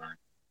and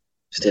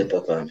still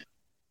performing.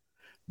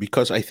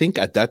 Because I think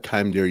at that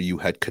time there you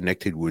had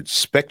connected with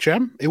Spec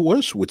Jam, it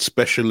was, with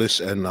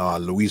Specialist and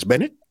Louise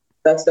Bennett?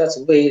 That's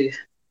way,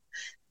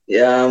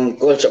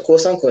 Culture,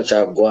 course and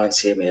Culture go and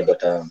see me,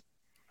 but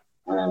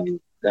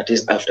that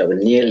is after we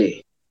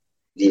nearly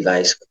leave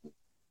high school.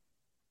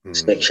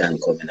 Inspection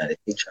coming at the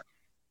picture.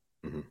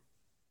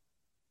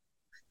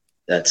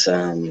 That's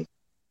I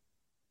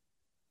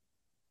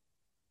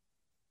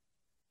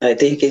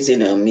think it's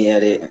me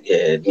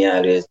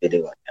always be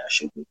the one I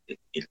should be.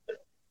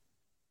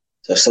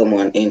 So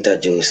someone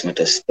introduced me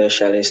to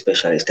Specialist,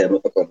 tell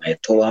me to come my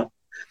tour.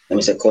 Let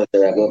me say,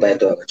 Culture, I go by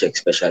tour, check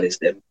Specialist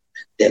them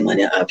man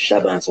have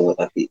Shaban so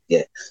over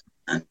there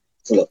and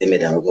full up the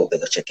middle and go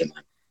check him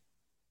man.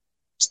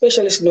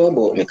 Specialists know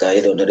about me because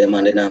you don't know them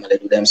and they normally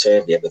do them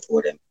survey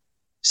before them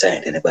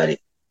sign anybody.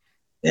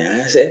 You know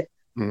what I say?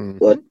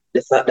 But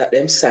the fact that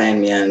them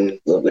sign me and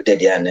we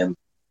Teddy and them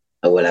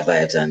are all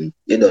vibes and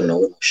you don't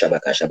know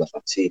Shabba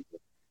from Sweet.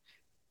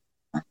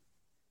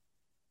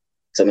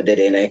 So I did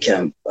in a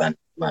camp and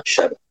I have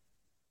Shabba.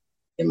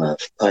 I have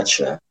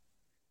Patra,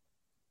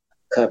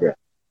 Cabra.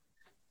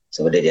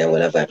 So we did all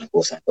vibes and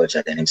post and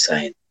Culture, then him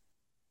sign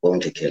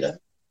Bounty Killer.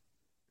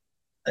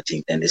 I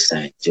think then they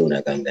signed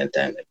Jonah Gang that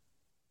time.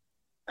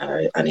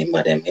 And his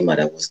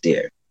mother was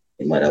there.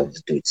 His mother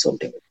was doing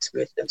something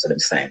with them. So them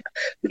signed.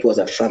 It was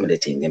a family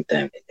thing them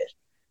time.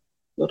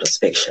 Not a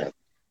spec shop.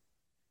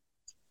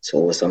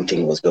 So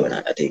something was going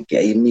on, I think.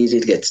 Yeah, he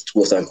immediately gets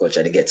Toast and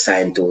Culture, they get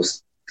signed to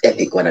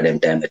Epic one of them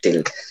time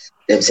until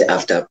them say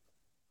after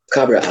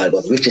Cabra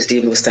album, Richie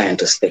Steven was signed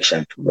to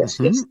Section 2. Yes,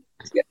 yes,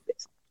 yes,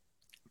 yes.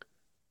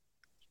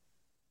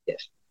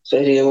 Yes. So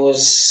it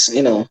was,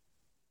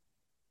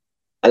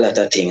 a lot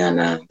of things. And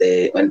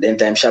when them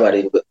time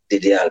Shabba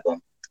did the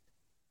album,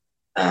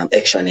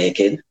 Extra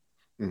Naked,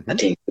 I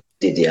think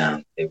did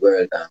the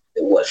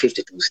world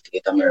 52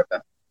 state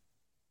America.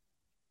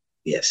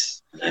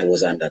 Yes, and I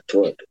was on that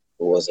tour. It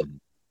was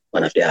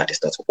one of the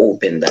artists that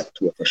opened that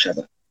tour for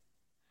Shabba.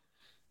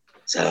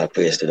 So I'll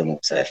praise to the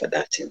Most High for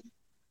that.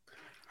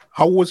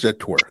 How was that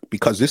tour?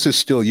 Because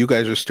you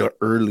guys are still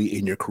early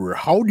in your career.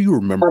 How do you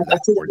remember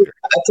that tour?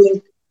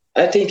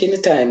 I think in the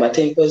time,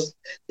 was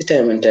the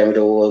time when Time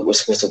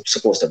was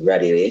supposed to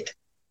graduate.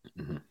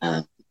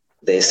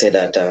 They said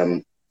that,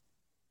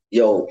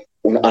 yo,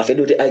 I have to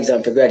do the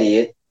exam to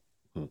graduate.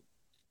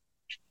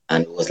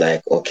 And it was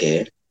like,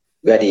 okay,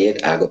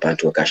 graduate, I go on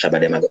tour, Shabba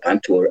them I go on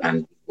tour,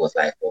 and it was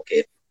like,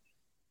 okay,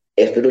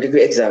 if we do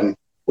the exam,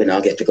 we now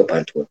get to go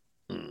on tour.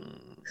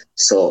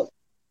 So,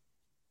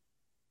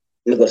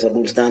 I go to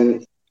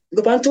Bullstan,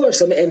 go on tour,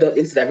 so I end up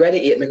instead of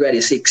graduate, I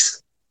graduate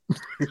 6.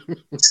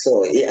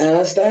 So, you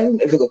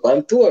understand? If we go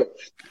on tour,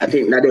 I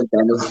think not them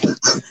kind of,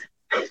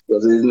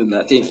 because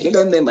I think, you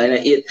don't remember,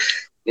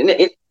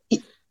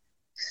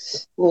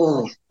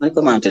 oh, I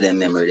come on to them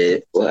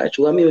memory. Watch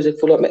what music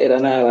full of my head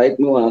and I like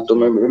me want to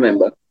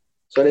remember.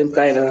 So them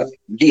kind of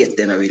date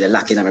then I really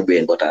lacking in my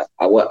brain. But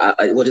I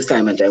was this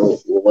time when I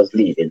was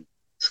leaving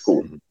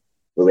school.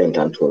 We went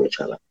on tour with each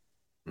other.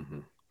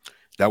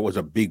 That was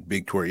a big,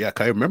 big tour. Yeah,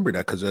 I remember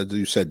that because as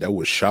you said, that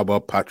was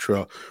Shabba,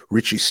 Patra,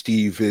 Richie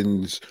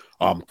Stephens,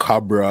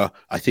 Cabra,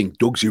 I think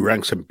Dogsy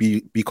Ranks and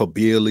Biko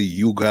Bailey,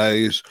 you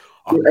guys.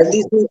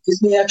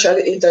 This me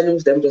actually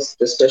introduced them to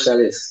the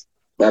specialists.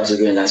 Babs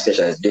Green and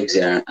specialist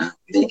Dogsy and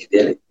Biko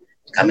Bailey.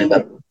 I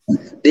remember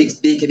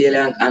Biko Bailey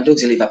and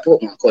Dogsy live at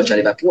Portmore, Culture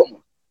live at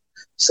Portmore.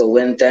 So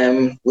when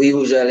time we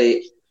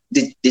usually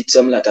did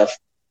some lot of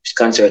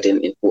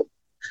concerting in Portmore,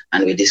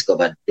 and we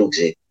discovered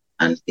Dogsy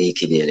and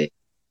Biko Bailey.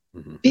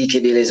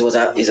 Biko Bailey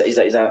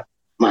is a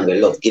man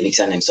we love gimmicks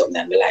and them something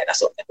and we like that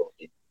something about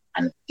him.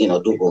 And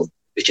Dugo,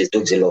 which is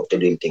Dogsy love to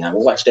doing thing. And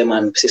we watch them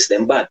and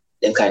system bad.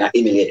 Them kind of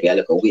emulate me a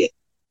little way.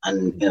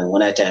 And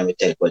one I time we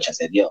tell Culture,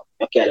 said, yo,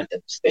 you carry them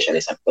to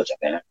specialists and Culture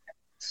kind of.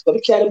 But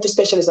we carry them to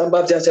specialists and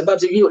Babs and say,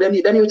 Babs, them you are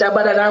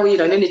better than we,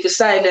 and they need to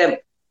sign them.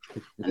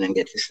 And then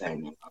get to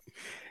sign them.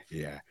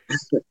 Yeah.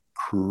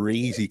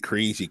 Crazy.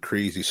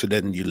 So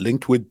then you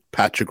linked with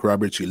Patrick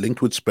Roberts, you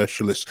linked with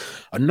specialists.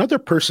 Another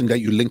person that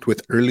you linked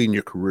with early in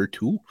your career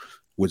too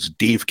was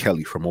Dave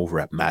Kelly from over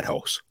at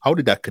Madhouse. How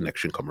did that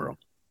connection come around?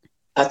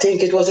 I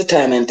think it was a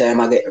time I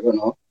get,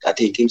 I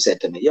think him said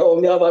to me, yo,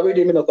 me have a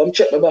rhythm, come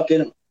check me back,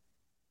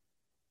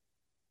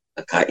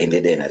 I can't in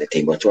the day, the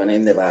thing, but one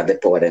him never had the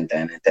power them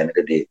time of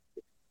the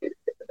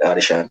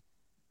audition.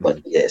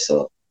 But yeah,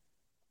 so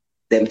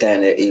them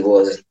time he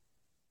was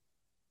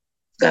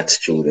that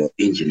studio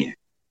engineer.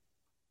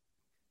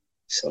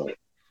 So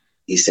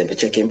he sent me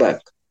check him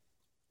back.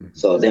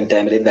 So them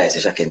time the advice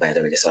is checking by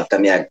the way. So after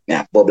me I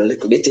bubble a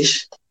little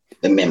bitish,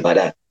 remember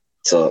that.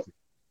 So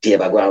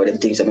Dave I go on with them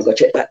things, so I go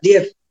check back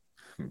Dave.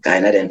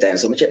 Kind of them time.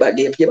 So I check back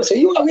Dave. So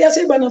you are we are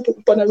saying man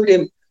put on a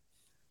rhythm.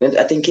 And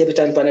I think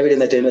Capitan Pan rhythm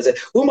that time I said,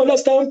 woman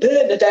last time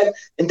paid the time.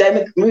 And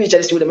time we reach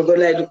the studio, I go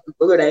like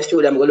we go to the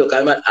studio, I go look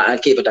and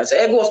Capitan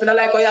say, hey boss, me not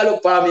like how you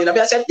look for me. And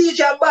I said,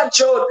 DJ bad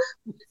show.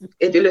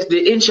 If you listen to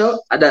the intro,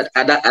 at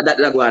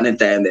that go on in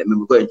time,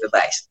 I'm going to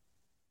Vice.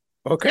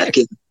 Okay.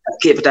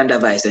 Keep it on the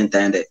Vice in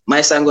time. My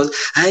song goes,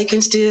 I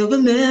can still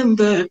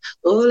remember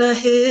all I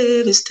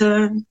had is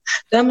time.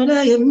 Damn it,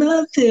 I have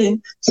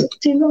nothing.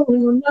 Something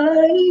on my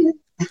mind.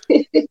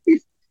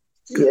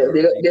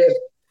 Yeah.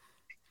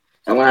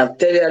 I want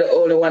to tell you the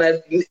only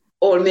one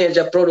all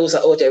major producer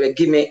out there will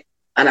give me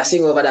and I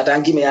sing over that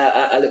and give me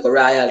a little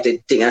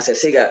royalty thing and say,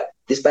 Siga,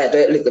 despite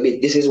a little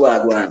bit, this is what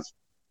I want.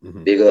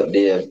 Big up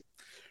there.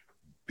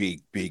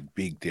 Big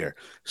there.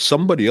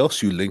 Somebody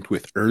else you linked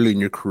with early in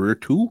your career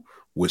too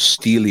was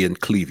Steely and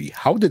Clevie.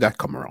 How did that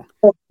come around?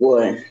 Oh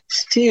boy,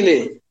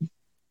 Steely.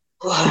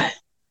 Boy.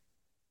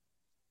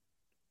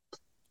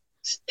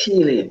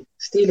 Steely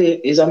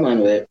is a man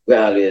where we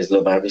always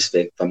love and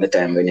respect from the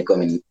time when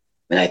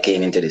I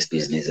came into this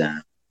business.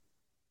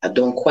 I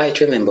don't quite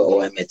remember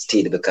how I met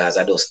Steely because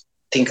I just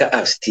think I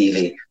have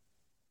Steely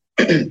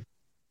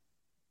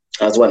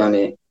as one of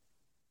my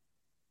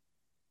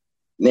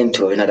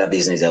mentor in other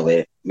business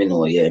where me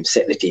know him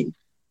set the thing.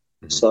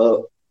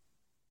 So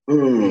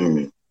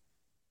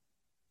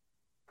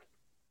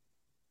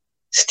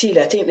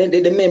Steely, I think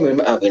the memory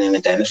I have when I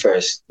time the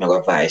first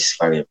Vice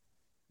for him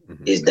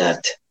is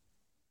that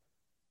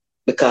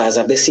because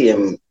of the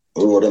same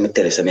road I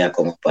tell you, I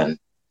come up and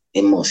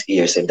he must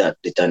hear say that,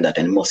 and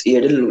he must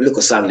hear the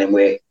little song them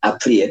where I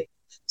play.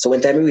 So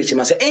when time I reach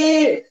him, I say,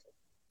 hey!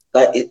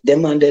 But the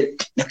man, the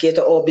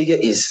cater how big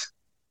it is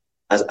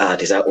as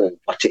artist, or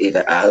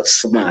whatever, how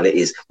small it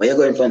is. When you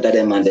go in front of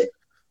them, man,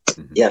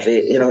 you have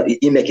to,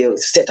 you make you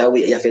set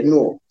away, you have to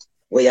know.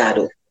 what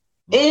you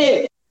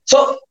do?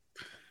 So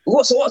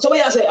what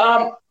you say?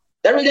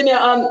 That really me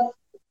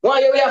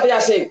one year we have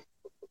to say.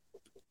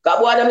 Cause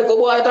boy them go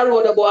boy at the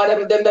road, the boy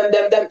them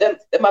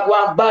a go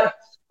on bad.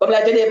 Come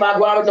like today, man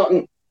go on with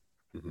nothing.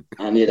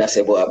 And he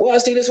say, boy,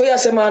 still this way I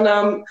say,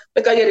 man,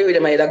 because you read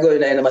them, I go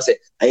in and I say,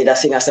 I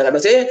sing a song, I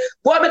say,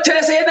 boy, me tell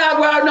you say you not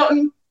go on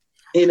nothing.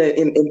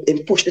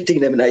 In push the thing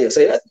them now.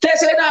 So tell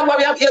you not go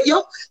on,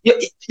 you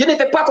need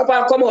to pack up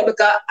and come out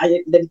because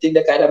I them think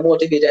they kind of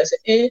motivate. I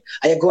say,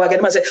 I go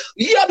again, I say,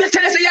 yeah, me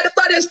tell you say you're the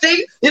baddest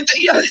thing.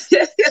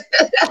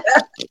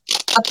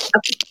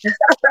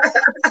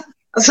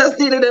 So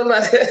stealing them,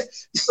 man.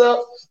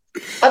 So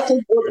I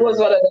think it was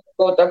one of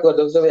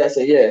the so I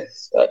say,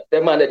 yes,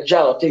 the man the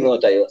jaw thing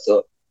out of you.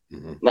 So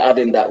I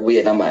having that way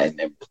in my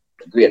mind.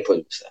 Great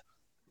producer.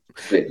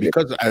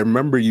 Because I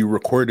remember you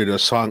recorded a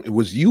song. It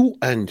was you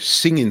and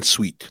Singing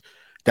Sweet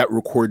that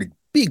recorded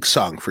big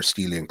song for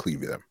Steely and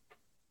Cleveland.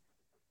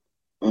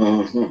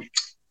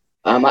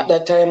 At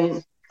that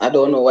time, I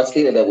don't know what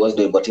Steely that was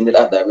doing, but in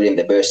that rhythm,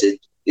 the verse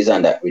is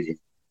on that rhythm.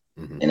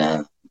 You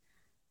know,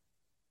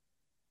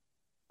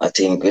 I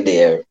think we're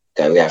there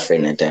because we are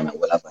friends and time. I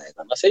will have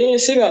I say, you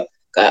sing.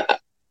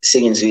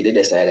 Singing Sweet,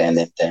 the side and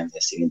that time, the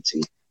Singing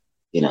Sweet.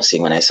 You know,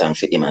 sing when I sang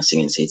for him and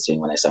Singing Sweet, sing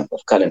when I sang for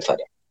Colin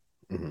Father.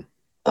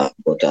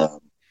 But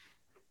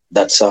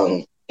that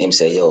song, him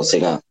say, yo,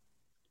 singer,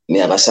 me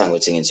have a song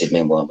with Singing Sweet,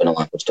 member, but I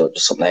want to do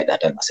something like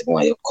that. And I said,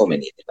 why you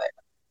commentate it like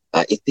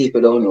that? If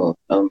people don't know,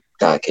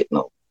 talk it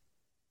now.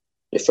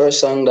 The first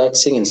song, that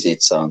Singing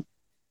Sweet song,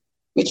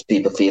 which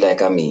people feel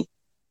like me,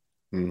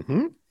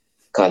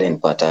 Colin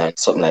Potter,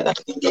 something like that.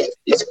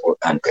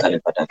 And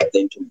Colin Potter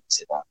came to me and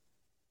said,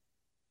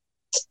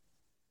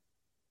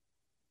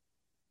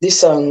 this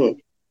song,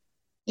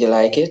 you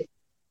like it?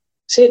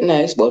 Say it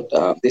nice, but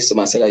this is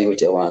my said you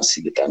want to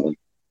sing it. And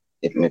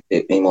if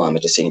me want me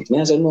to sing it, me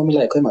I said, no, me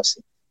like him to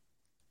sing.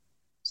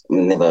 So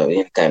me never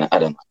any kind of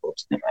Adam about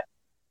it, never.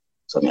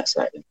 So me I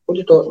said, put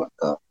it out,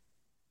 man,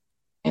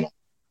 you know.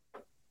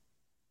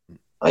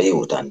 I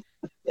youth and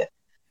yeah.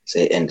 So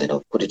he ended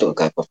up put it out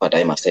because for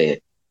time I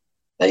say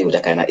that you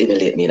would kind of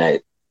emulate me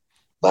like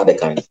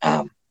Barbican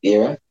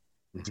era.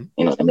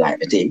 You know, them like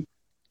the thing.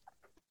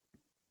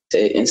 So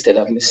instead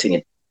of me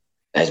singing,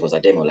 it was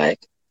a demo like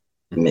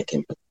make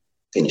him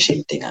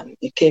finishing thing and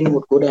it came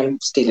out good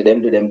and still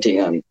them do them thing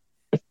and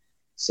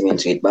Singing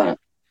Sweet band.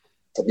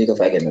 So big of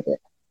again,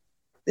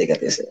 they got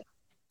this.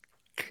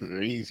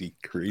 Crazy.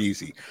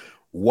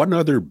 One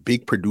other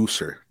big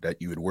producer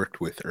that you had worked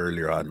with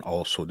earlier on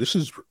also. This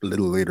is a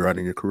little later on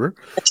in your career.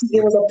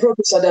 There was a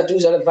producer that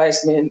usually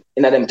advised me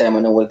in them time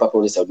when I was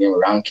producer named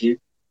Ranking.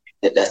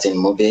 That's in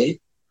Mobay.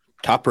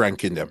 Top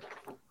ranking them.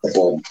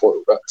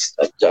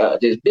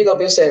 Just big up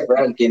yourself,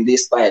 Ranking,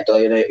 despite,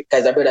 you know,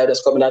 because I brother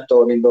just coming at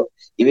town, you know,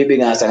 he will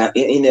bring us and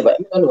he never,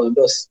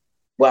 just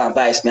go and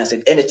advise me and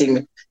said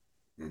anything.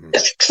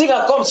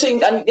 Singer, come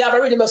sing, and you have a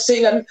rhythm of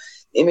sing, and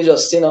he may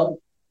just, you know,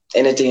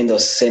 anything,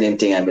 just send him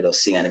thing and we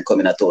just sing and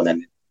come in at town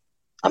and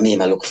I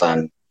mean, I look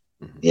fan.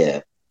 Yeah,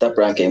 Top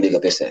Ranking, big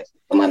up yourself.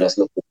 Come on, just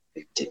look for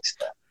big things.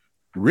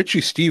 Richie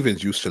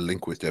Stephens used to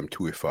link with them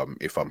too, if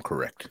I'm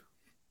correct.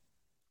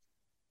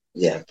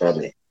 Yeah,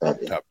 probably.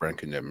 Top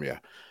ranking them, yeah.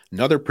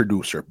 Another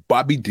producer,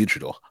 Bobby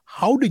Digital.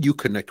 How did you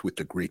connect with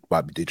the great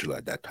Bobby Digital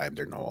at that time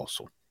there now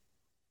also?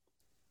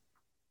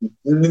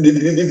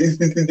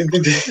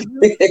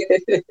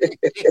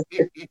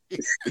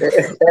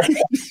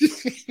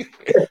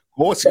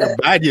 What's your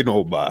bad, you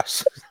know,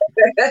 boss?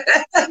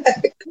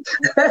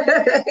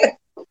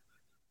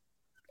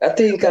 I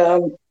think I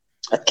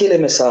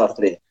killing me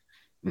softly.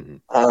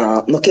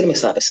 No, killing me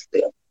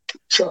softly.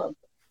 Strong.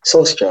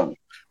 So strong.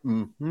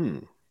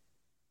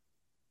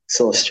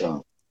 So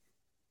strong.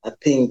 I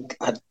think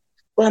I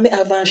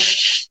have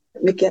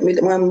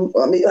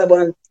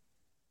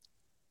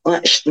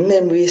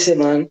memory, say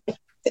man.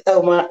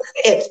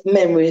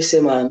 Memory, say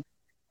man.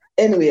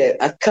 Anyway,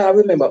 I can't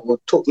remember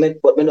what took me,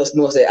 but me just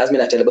know say as me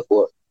I tell you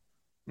before.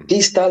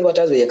 These stalwarts,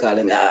 as we call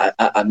them,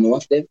 I know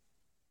of them.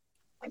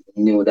 I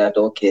knew that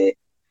okay,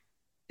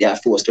 they are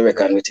forced to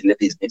reckon within the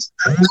business.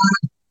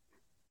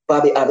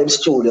 Bobby Adam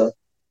Studio,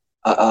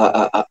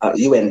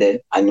 you and then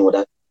I know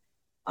that.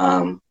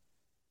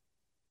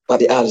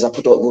 Bobby always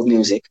put out good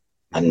music,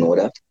 I know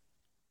that.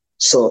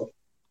 So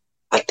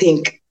I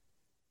think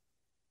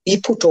he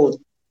put out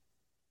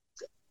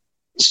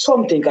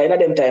something kind of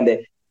them time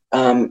there.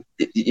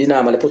 You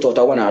normally put out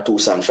a 1 or 2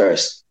 songs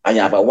first, and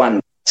you have a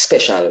one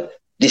special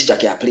disc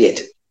jockey play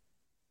it.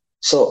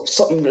 So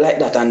something like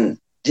that, and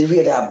the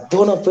radio are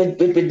blown up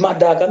with Mad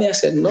Dog. And I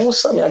said, no,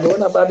 son, you're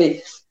going to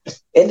Bobby.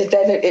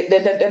 Anytime,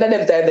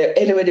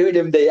 anyway, the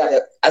rhythm they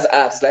are as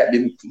arts like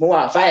the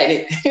more find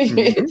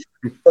it.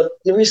 But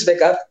the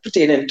respect of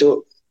pertaining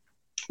to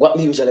what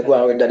we usually go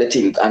on with the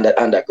thing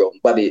underground,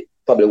 Bobby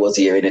probably was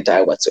here any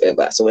time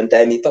whatsoever. So when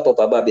time he pop up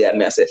a Bobby and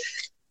me, I said,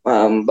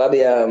 Bobby,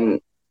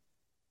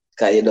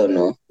 because you don't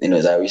know, you know,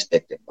 is a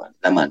respected man.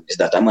 The man is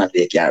not a man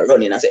they can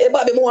run in and say, hey,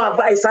 Bobby, more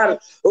advice and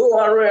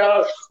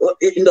real,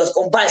 it does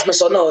come vice me,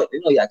 so no, you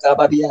know, you call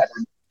Bobby hard.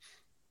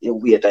 you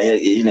wait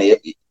and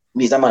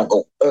me as a man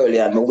go early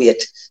and me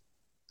wait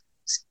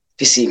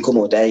to see him come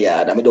out of the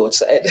yard and me do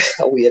outside.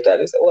 I wait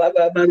and I say, what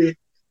happened,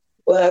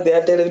 what happened?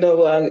 I tell him no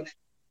one.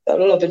 I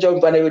don't love to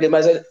jump on the rhythm.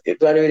 I said, on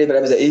the rhythm,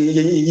 and I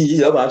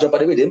say, I'm jump on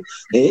the rhythm.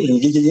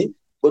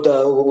 But then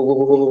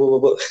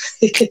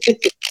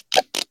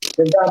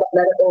down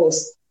back to the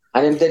house.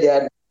 And then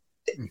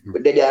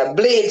they are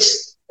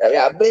bleached. They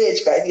are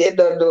bleached because you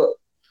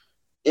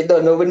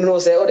don't know when you know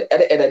say at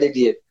the end of the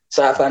day.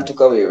 So I found took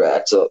away,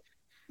 right? So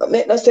but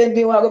make no sense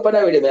me walk up on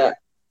the rhythm.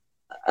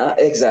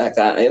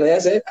 Exactly. You know what I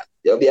say?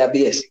 You'll be a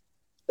bass.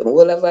 The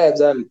whole of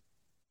vibes and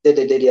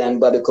and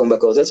Bobby come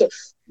back out. So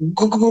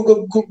go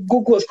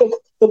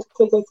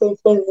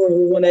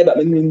when I back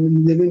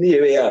in the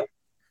area.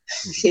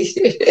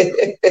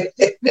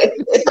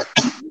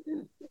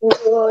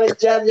 Oh,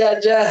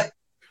 ja.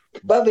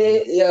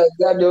 Bobby, yeah,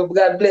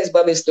 God bless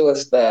Bobby Store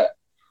Star.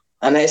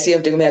 And I see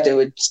him take me out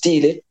with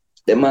Steely,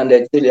 the man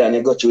that Steely, and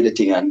he got through the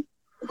thing and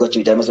got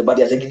through it. I must have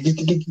Bobby, I said,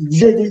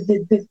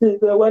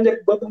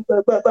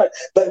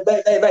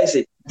 bye,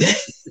 say.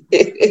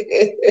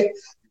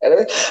 And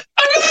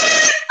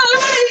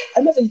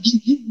I said,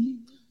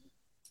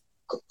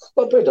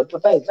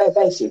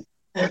 bye, say.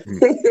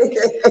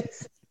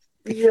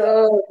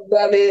 Yo,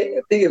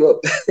 Bobby, think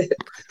about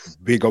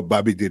Big up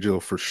Bobby Digital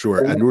for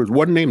sure. And there was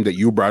one name that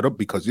you brought up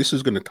because this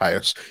is going to tie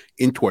us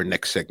into our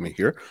next segment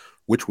here,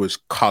 which was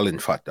Colin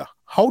Fata.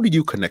 How did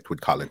you connect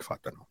with Colin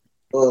Fata?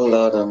 Oh,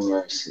 Lord have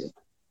mercy.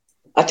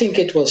 I think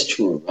it was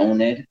true,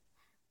 Roned.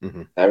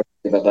 I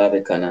remember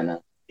Bobby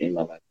Canana in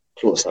my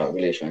closer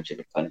relationship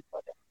with Colin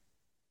Fata.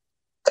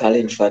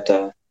 Colin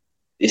Fata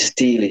is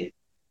Steely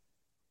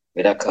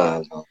with a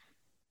call now.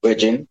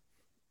 Virgin.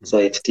 So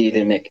if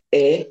Steely make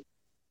A,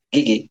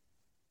 Gigi,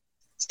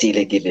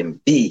 Steely give him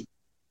B,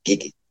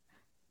 Gigi.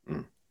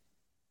 You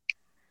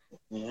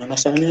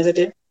understand me, is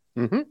it?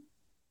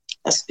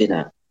 A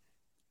spinner.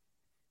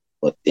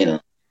 But,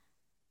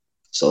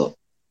 so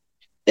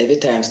every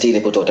time Steely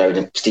put out a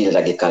rhythm, Steely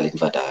like Colin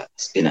Fata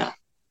spinner.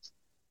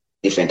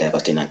 Different type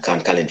of thing, and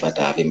can't Colin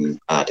Fata have him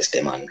artist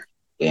them and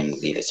him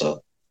lead it.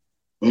 So,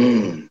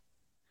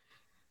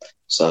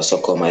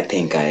 so come I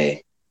think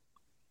I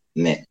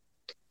met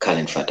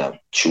Colin Fata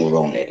through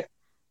Roned.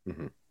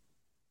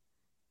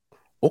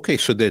 Okay,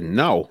 so then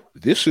now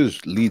this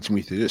leads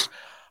me to this.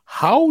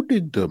 How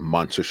did the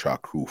Monster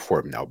Shot crew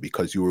form now?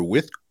 Because you were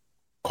with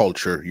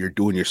Culture, you're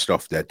doing your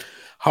stuff.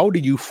 How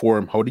did you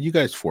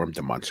guys form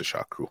the Monster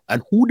Shot crew?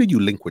 And who did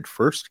you link with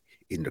first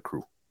in the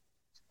crew?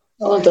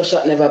 Monster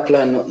Shot never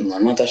planned nothing,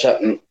 man. Monster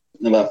Shot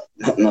never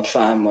not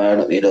farm or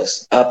nothing, it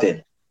just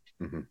happened.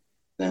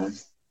 Yeah.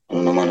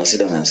 And no man will sit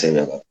down and say we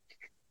have a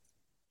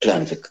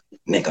plan to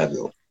make a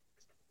grow.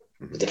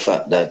 The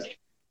fact that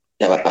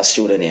you have a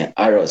student here,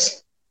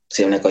 Arrows,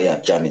 same like you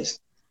have jammies.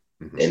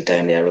 In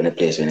time they run a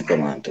place when it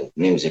come on to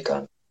music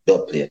and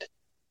dub plate.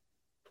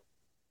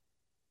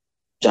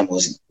 Jam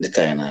was the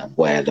kind of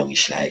wild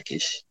longish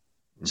like-ish.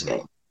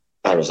 So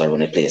Arrows are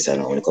run a place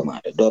and when it come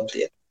on to dub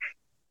plate.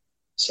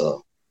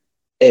 So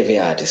every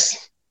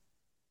artist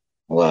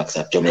walks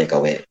up Jamaica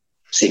where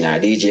singer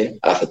DJ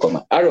have to come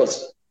at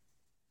Arrows.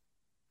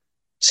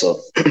 So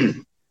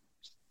you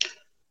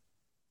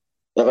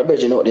have a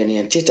virgin out there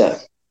named Tita.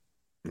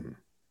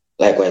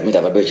 Likewise, we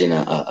have a virgin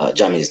a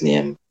jammy's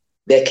name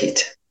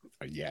Beckett.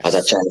 Yes. As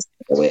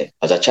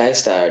a child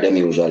star, them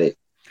usually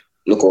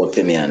look out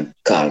for me and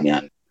call me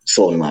and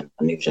sound man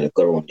and usually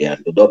go around there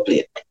and do dub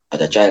plate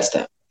as a child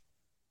star.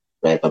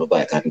 Right on the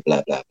bike and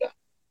blah blah blah.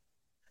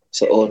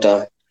 So out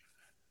of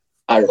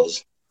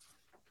Arrows,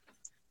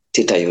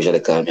 Tita usually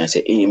call me and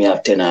say, hey, me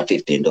have 10 or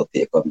 15 dub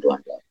plate, come do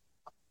and that.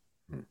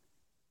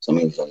 So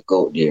I usually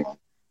go out there.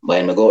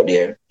 When I go out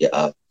there, you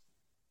have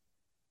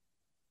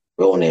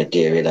Roned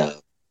there with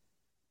a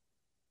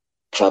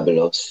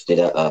Fabulous, with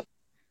a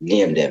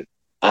name them.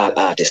 All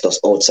artists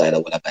just outside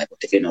of whatever, but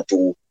if you're not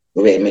too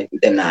ready,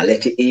 then not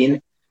let it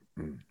in.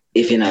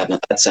 If you not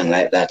have an song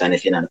like that, and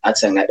if you not have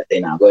song like that,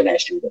 then I'm going to the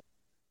studio.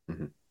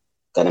 Because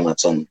I'm at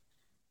some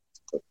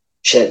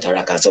shelter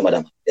rock and some of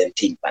them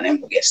think and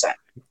them get signed.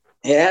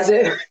 Yeah,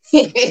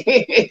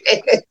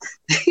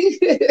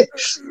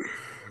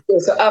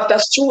 so after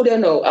studio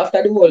now,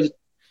 after the whole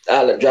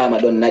all the drama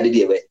done in the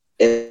day where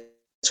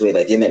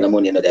if you make no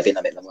money, you know, they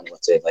don't make no money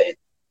whatsoever.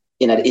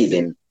 In the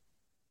evening,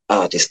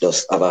 artists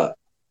just have a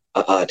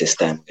artist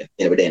time.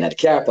 Every day in the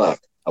car park,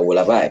 a whole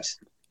of vibes.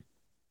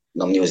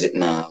 No music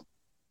now.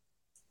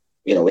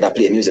 We don't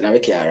play music in the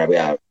car. We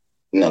are,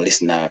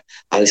 listen to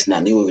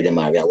new rhythm.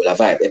 We are whole of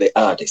vibe. Every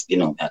artist, I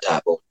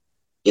talk about.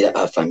 Either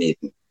have for me,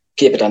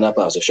 keep it on the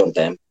pass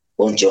sometime.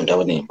 Bounty on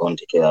our name,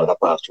 bounty killer the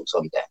pass through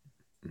sometime.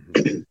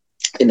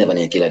 You never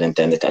need killer them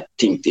time that I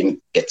think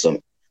him get some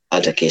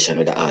altercation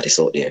with the artist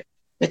out there.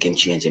 Make him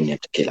change him name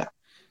to killer.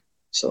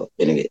 So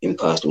anyway, him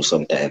pass through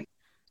sometime.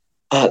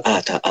 All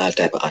type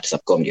of artists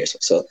have come here.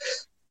 So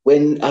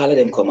when all of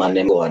them come and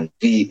them go and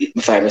we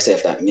find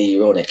myself that me,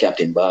 Roned,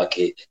 Captain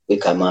Barkey,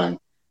 Wickerman,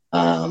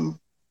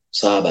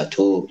 Saba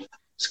too,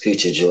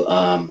 Screechy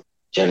Joe,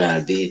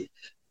 General B,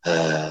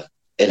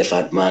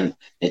 Elephant Man,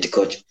 Netty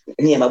Coach,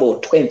 name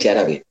about 20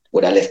 other way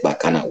with a left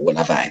back and a whole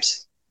of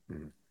vibes.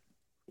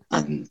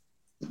 And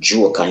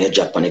Joe can you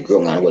jump on the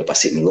ground and well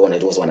sitting low, and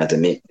it was one of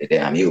the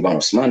you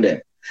bounce man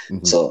them.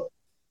 So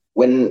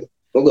when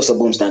we go to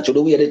Boomstan, to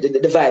the way the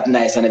vibe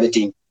nice and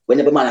everything,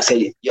 whenever man I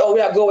say, yo,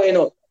 we are going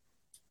up.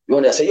 You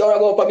want to say, yo, I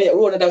go up me,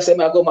 Ronald I say,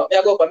 I go up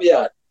my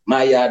yard.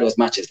 My yard was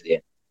matches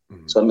there.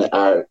 So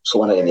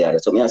one of them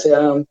yard. So I say,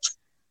 to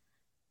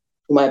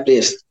my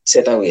place,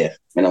 set away.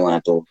 I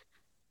want to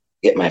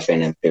get my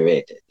friend and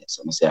parade.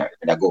 So I say,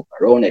 I go up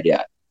around the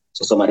yard.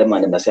 So some of them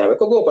man say, we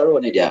could go up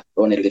around the yard.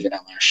 Ronald living in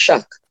a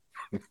shock.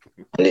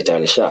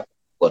 Literally shock.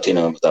 But the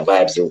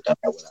vibes out.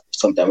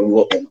 Sometimes we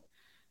walk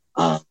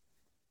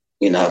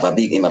have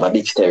a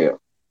big stereo.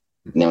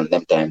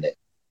 Them time there.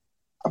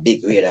 A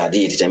big radar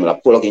DJ time I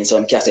plug in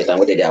some cassette and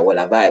we did all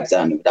the vibes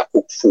and we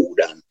cook food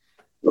and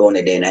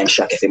only then I'm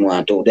shocked if you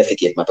want to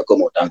defecate to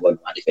come out and go on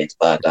a defense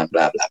part and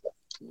blah blah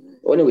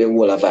blah. Anyway,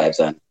 all the vibes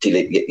until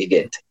you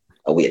get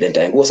away then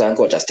time. Ghost and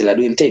Culture still are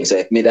doing things. So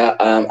if me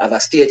that have a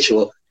stage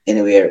show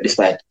anywhere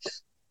despite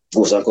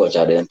Ghost and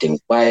Culture doing things.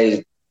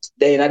 While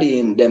they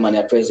in them and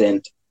are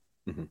present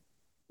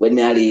when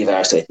me I leave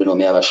or so if you know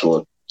me have a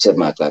show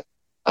 7 o'clock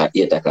at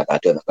 8 o'clock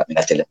at 12 o'clock,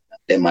 I tell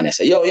them man I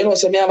say, yo,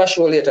 so me have a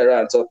show later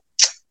on. So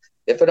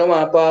if you don't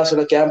want to pass,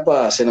 you can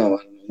pass,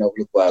 look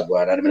what I go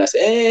on. And I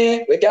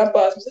say, we can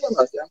pass. I say, we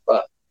can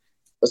pass.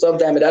 But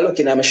sometimes I look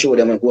in and I show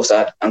them and Ghost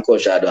and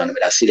Culture do and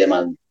I see them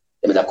and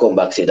they come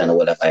back say, and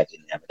all the vibes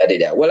in there. I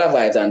did that. All the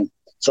vibes and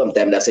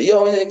sometimes I say,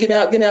 yo, give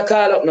me a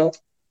call up now.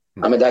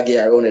 And I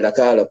give around a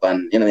call up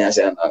and, I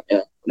say,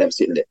 them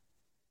sitting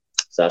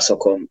there. So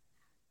come,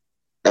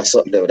 that's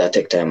something that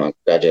take time and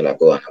gradually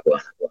go on.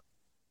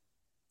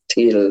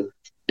 Till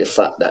the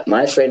fact that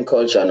my friend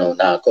Culture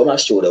now come to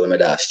studio when I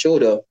do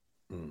studio.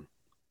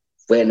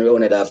 When we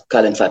only have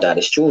Colin Fat at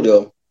the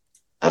studio,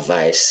 a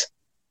Vice.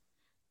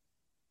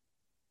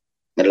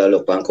 I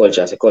look on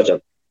Culture, I say,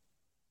 Culture,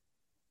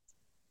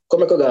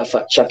 come go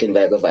chatting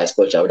by the Vice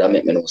Culture, would that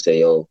make me know say,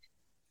 yo,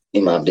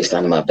 him have this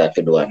and him have that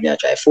to do, and me I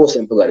try force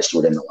him to go to the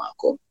studio, no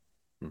one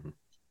come.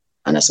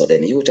 And I saw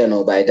then you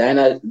know by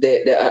Dina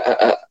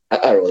the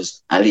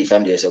arrows and leave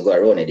from there, so go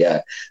around it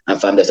there, and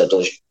from there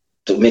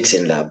to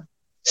mixing lab.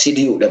 See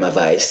the youth them a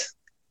Vice,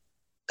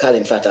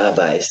 Colin Fat a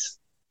Vice,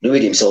 the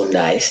rhythm sound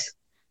nice.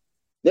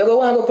 They go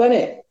one go on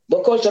it,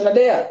 but Culture not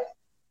there.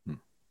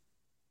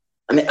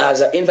 I mean,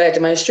 as I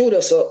invite my studio,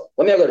 so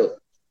what me I go do?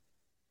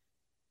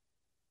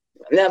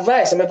 I'm a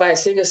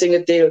Vice,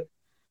 sing till,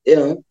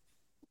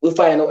 we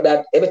find out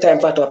that every time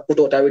Fat put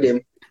out a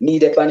rhythm, me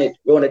dep on it,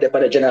 run it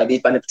on the general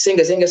beat on it, sing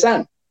a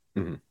song.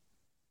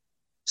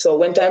 So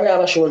when time I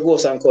have a show with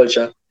Ghost and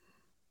Culture,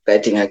 I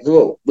think I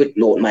grow with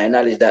my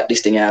knowledge that this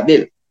thing I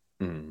build.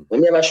 When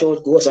me have a show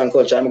with Ghost and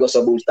Culture, I go to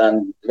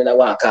Boomstan, when I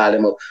want to call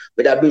them up,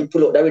 with that build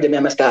pull out the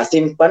rhythm, I start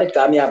sing on it,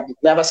 because me have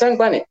a song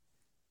on it.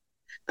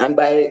 And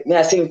by me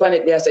I sing on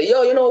it, they say,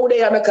 yo, who they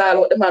have a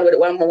call out the man with the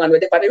one man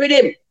with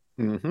the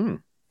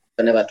rhythm.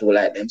 I never told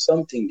like them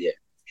something there.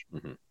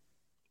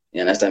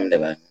 You understand?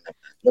 Never.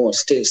 No,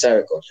 still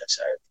sorry, Culture,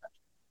 sorry.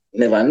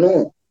 Never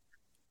know.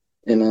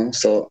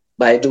 So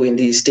by doing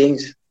these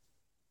things,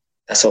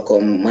 that's how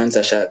come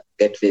Mansasha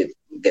get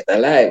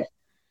alive.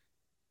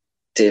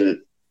 Till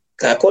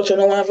Culture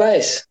no one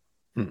Vice.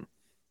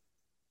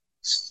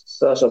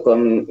 So that's how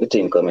come the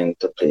thing come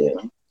into play.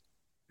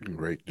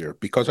 Right there.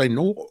 Because I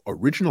know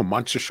original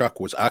Monster Shock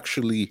was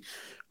actually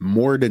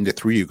more than the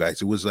three of you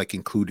guys. It was like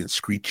including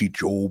Screechy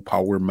Joe,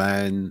 Power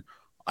Man,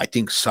 I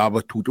think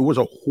Sabatooth. There was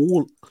a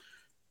whole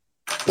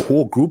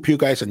group of you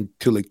guys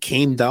until it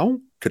came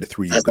down to the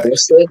three of you guys. As I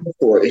was saying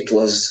before, it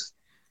was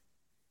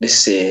the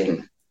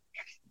same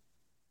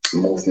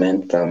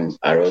movement from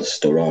Arrows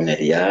to Round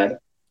the Yard.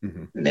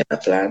 Never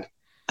planned.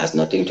 Has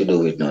nothing to do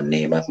with no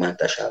name of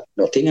Monster Shock.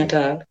 Nothing at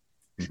all.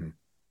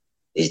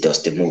 It's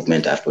just the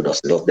movement after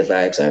just love the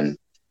vibes and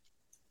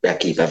we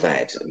keep the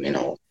vibes.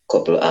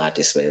 Couple of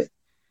artists will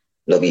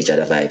love each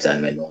other vibes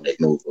and when they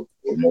move,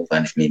 we move,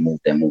 and if me move,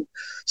 they move.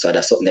 So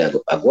that's something I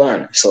go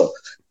on. So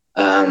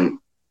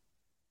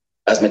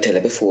as I tell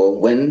you before,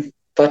 when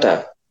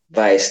Fata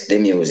Vice the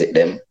music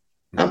them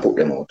and put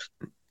them out,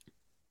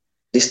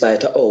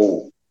 despite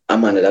how a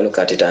man that look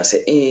at it and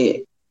say,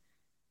 hey,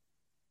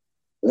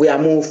 we are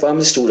moved from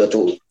the studio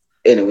to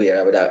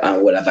anywhere with that and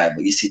all a vibe,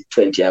 but you see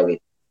 20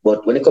 away.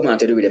 But when you come out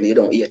to the rhythm, you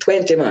don't hear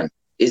 20 man.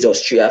 It's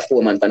just 3 or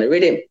 4 man on the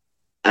rhythm.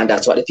 And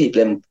that's what the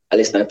people, I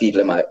listen to the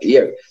people might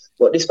hear.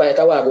 But despite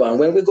our go on,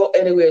 when we go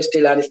anywhere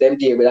still and if them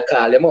there, we'll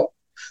call them up.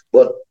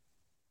 But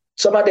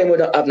some of them we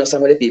don't have no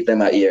some of the people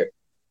might hear.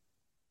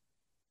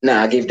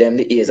 Now I give them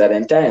the ears at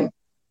them time.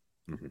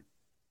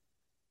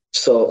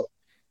 So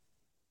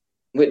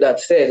with that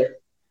said,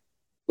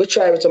 we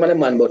try with some of the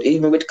man, but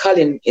even with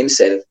Colin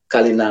himself,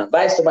 Colin now,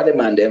 by some of the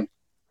man them.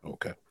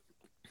 Okay.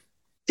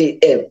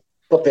 They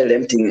propel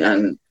them thing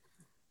and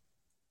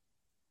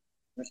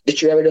the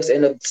three of us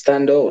end up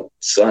stand out.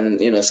 So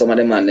and some of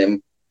the man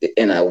them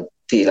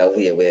feel a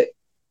way where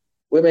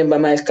remember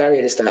my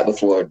career start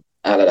before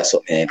all of that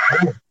something.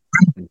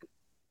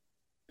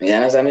 You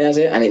understand me? I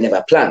say? And it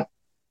never planned.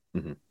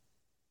 Mm-hmm.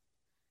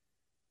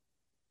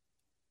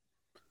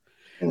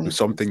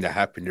 Something that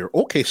happened there.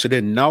 Okay, so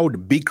then now the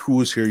big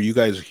crew is here. You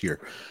guys are here.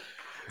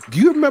 Do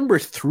you remember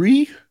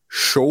 3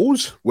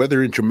 shows,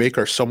 whether in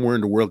Jamaica or somewhere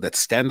in the world, that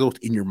stand out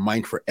in your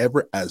mind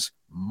forever as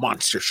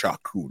Monster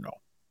Shock crew now?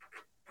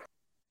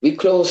 We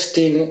closed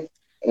in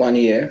 1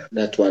 year.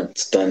 That one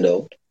stand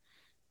out.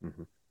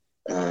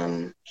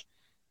 Mm-hmm.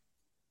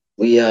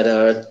 We had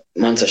our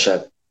Monster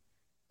Shock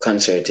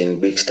concert in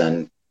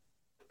Brixton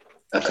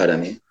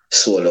Academy,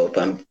 solo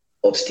from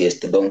upstairs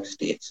to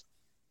downstairs.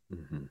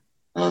 Mm-hmm.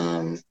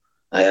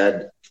 I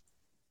had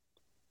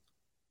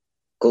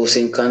go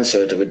sing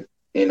concert with,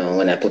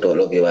 when I put out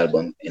Love You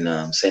album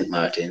in St.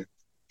 Martin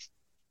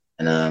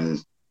and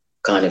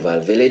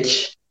Carnival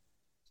Village,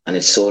 and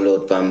it's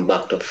soloed from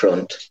back to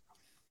front,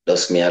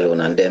 just me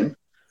alone and them.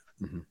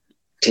 Mm-hmm.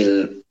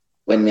 Till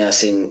when me I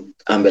sing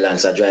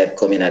Ambulance, I drive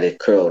coming at the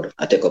crowd,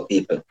 I take up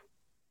people,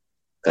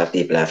 because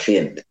people are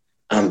faint.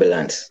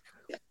 Ambulance.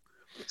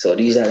 So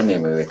these are the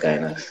memory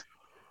kind of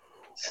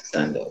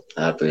stand up.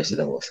 I'll praise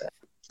the most.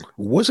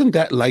 Wasn't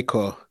that like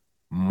a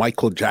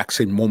Michael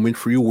Jackson moment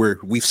for you, where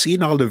we've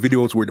seen all the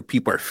videos where the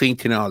people are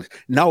fainting out?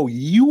 Now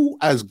you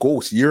as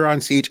Ghost, you're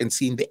on stage and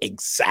seeing the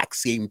exact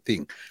same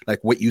thing,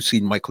 like what you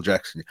seen Michael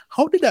Jackson.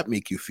 How did that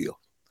make you feel?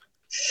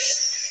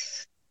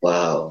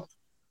 Wow.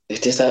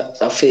 It is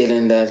a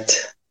feeling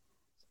that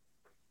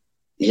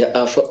you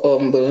have to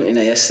humble in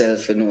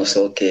yourself and know,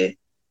 so okay,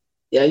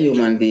 you're a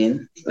human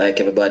being like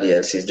everybody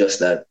else. It's just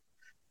that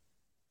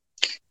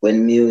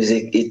when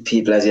music hit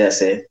people, as you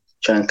say,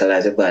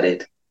 tranquilize the body,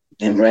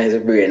 memorize the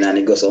brain, and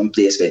it goes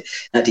someplace where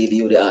not even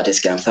you, the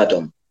artist, can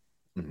fathom.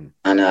 Mm-hmm.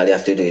 And all you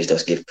have to do is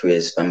just give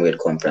praise from where it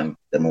come from,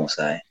 the Most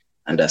High.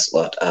 And that's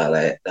all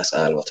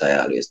what I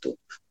always do.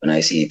 When I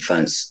see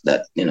fans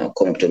that,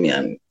 come up to me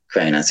and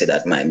crying and say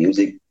that my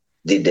music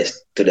did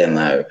this to them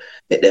or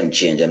make them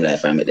change their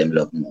life and make them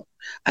love more,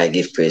 I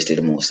give praise to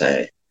the Most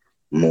High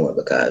more,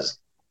 because,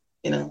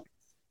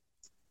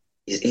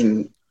 it's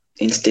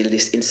instill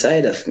this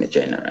inside of me,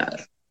 general.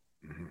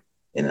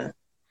 Mm-hmm.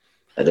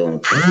 I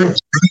don't praise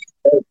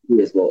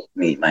about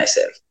me,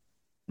 myself.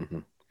 Mm-hmm.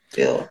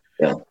 Yeah.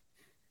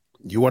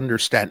 You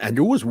understand. And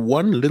there was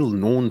one little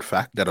known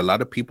fact that a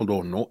lot of people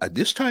don't know. At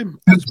this time,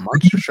 as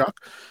Monster Shock,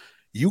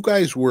 you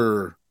guys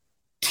were,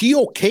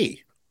 TOK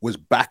was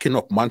backing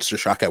up Monster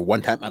Shock at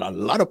one time, and a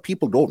lot of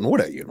people don't know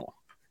that,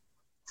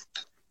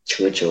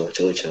 True.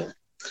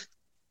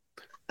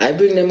 I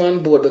bring them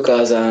on board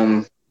because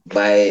in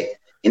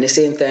the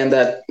same time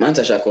that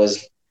Monster Shock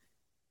was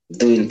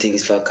doing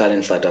things for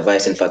Colin Fatta,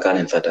 voicing for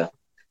Colin Fatta,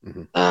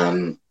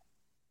 mm-hmm.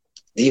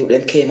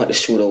 Them came at the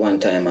studio one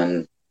time,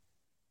 and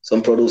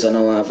some producer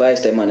now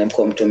advised them, and them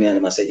come to me and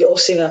them say, yo,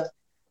 singer,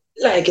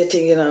 like a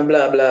thing,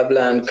 blah, blah,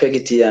 blah, and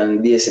Craigie and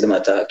BC them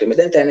attack to me.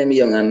 Then time them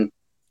young, and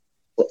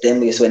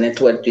them is when they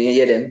told you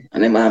hear them,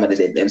 and them mama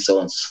did them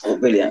sounds so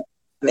brilliant.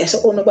 And I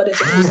said, oh, nobody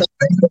said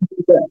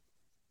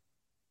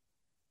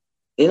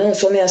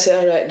so me I say,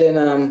 all right, then,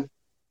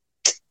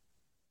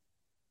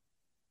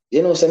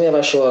 so me have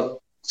a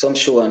show, some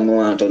show, and I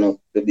want to know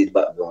the bit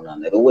background,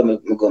 and every way me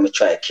go, me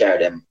try to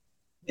carry them,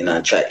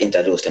 and try to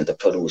introduce them to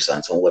producer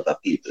and some web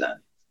people.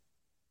 And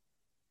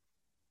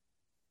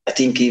I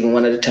think even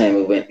one of the time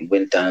we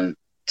went on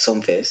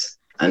some fest,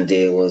 and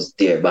they was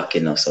there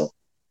backing us up,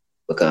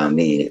 because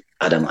me,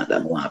 Adam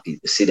want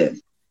people to see them,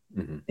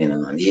 mm-hmm.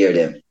 And hear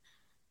them.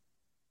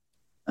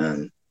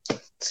 And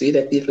see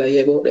that people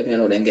hear about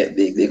them, then get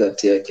big up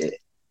to okay.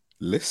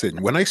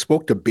 Listen, when I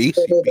spoke to Basie,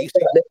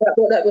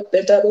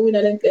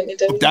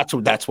 that's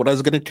what I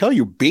was going to tell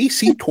you.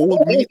 Basie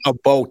told me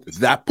about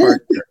that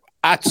part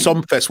at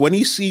some fest. When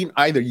he seen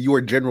either you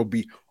or General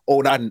B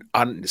out on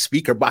the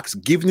speaker box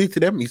giving it to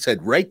them, he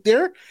said right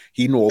there,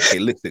 he know, okay,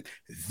 listen,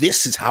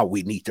 this is how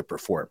we need to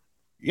perform.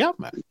 Yeah,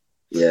 man.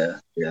 Yeah.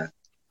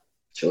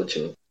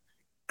 True.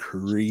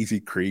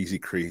 Crazy.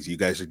 You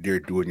guys are there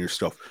doing your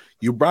stuff.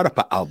 You brought up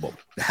an album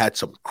that had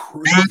some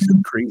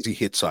crazy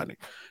hits on it.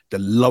 The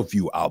Love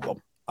You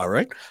album. All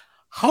right.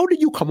 How did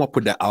you come up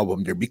with that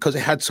album there? Because it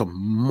had some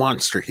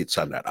monster hits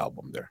on that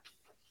album there.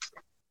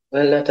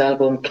 Well, that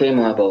album came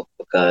about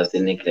because the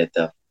neglect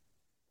of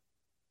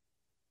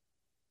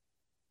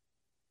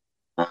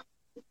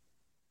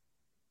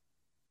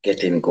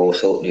getting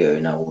Ghost out there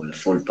in a whole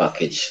full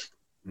package.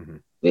 Mm-hmm.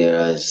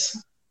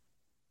 Whereas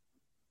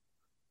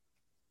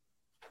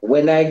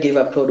when I give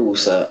a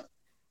producer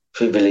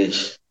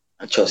privilege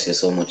and trust you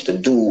so much to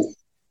do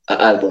an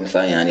album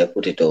for you and you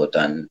put it out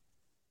and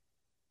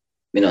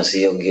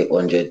see you get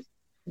 100%.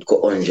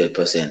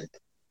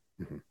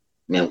 Mm-hmm.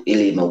 It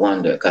leave me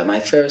wonder. Because my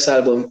first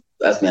album,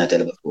 as I tell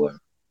you before,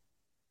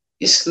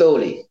 is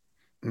Slowly.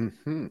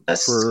 Mm-hmm.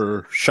 That's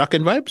for Shock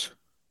and Vibes?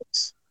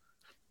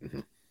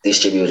 Mm-hmm.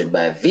 Distributed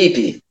by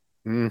VP.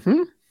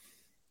 Mm-hmm.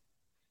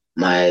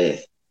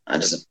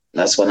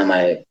 That's one of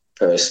my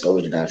first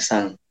original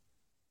songs.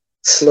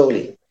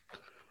 Slowly.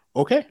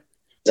 Okay.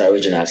 The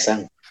original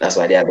song. That's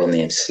why the album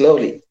name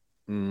Slowly.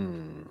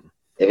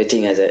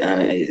 Everything has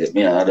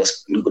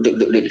just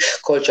the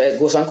culture, it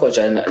goes on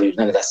culture, and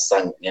that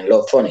song, and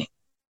Love Funny.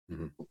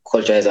 Mm-hmm.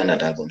 Culture is on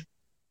that album.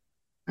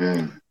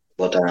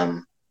 But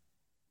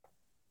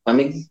when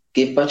me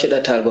give Patrick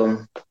that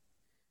album,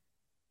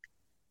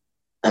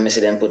 and me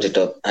see them put it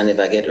up, and if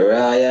I get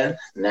Ryan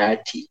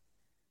Narty,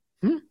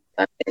 and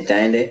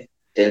time there,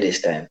 till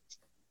this time.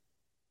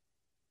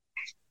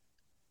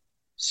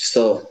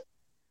 So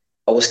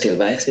I was still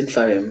biasing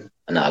for him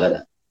and all of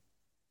that.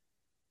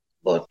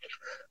 But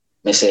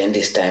me saying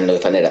this time now,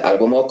 if another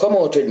album will come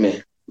out with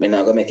me, me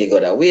not gonna make it go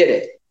that way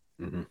there.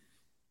 Mm-hmm.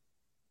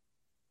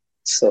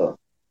 So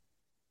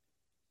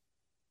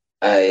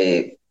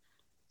I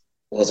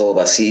was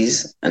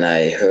overseas and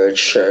I heard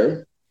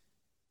Sher.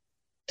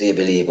 Do you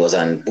believe was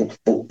on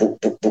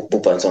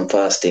boop on some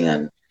fasting,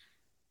 and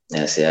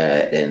I say, all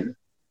right then,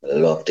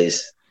 love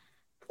this.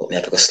 But me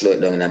have to go slow it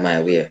down in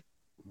my way.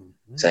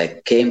 Mm-hmm. So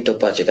I came to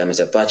Patrick and I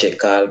said, Patrick,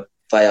 call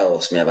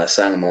Firehouse, me have a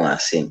song more I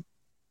sing.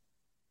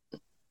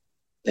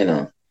 You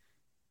know,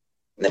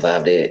 never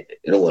have the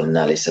whole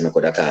knowledge, so I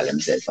could have called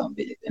himself and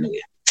build it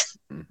anyway.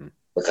 Mm-hmm.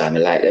 Because I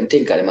like them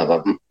think them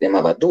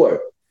have a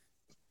door.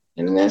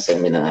 You know, so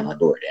I don't have a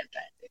door then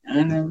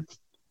time.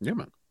 Yeah,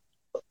 man.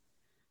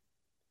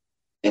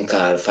 And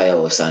call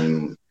Firehouse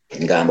and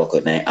go back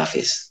with my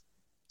office.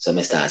 So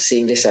I start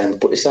singing this song,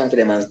 put the song to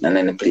them and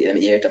then play them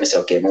hear it and I say,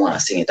 okay, I want to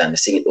sing it and I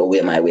sing it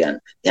away my way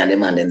and the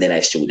man and then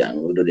I stood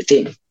and we do the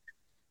thing.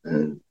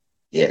 And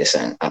yeah, the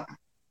song happened.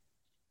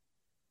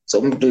 So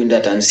I'm doing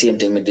that and same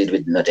thing we did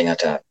with Nothing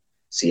at All.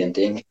 Same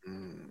thing.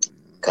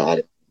 Call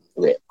it,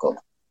 wait, come.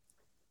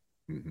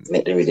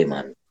 Make the rhythm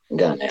and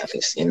go in my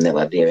office. Him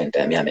never there in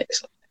time, I make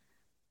this up.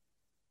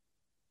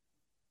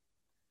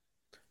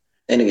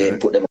 Anyway,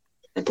 put them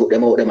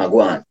out, them are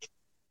gone.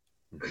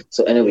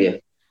 So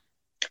anyway,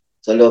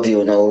 so Love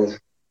You now.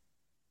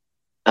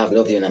 I've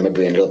Love You in my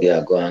brain, Love You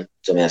are gone.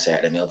 So me I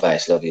say, let me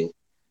advise Love You.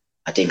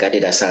 I think I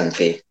did a song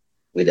for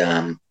with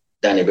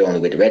Danny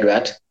Brown with Red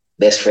Rat,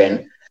 best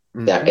friend.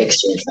 That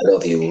exchange I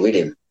Love You with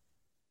him.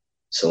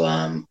 So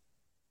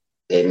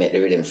they made the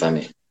rhythm for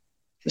me.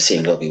 I'm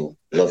saying love you.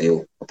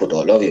 I put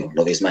out Love You.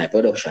 Love is my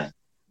production.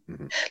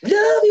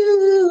 Love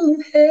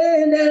you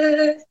and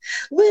I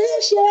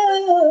wish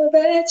I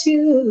met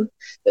you.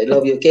 The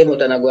Love You came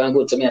out and I go and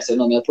good to me. I said,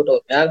 no, I put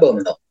out my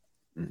album now.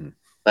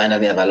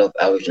 Finally, I have a love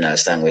original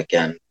song we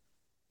can,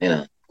 you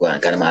know, go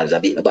and kind of miles a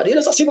beat. But you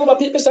know, so see what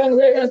people sing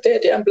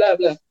and blah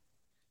blah.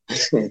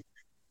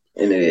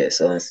 Anyway,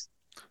 so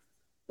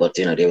but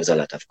you know, there was a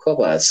lot of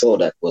covers. So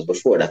that was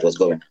before that was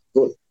going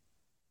good.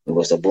 It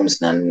was a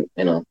Boomston and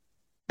you know,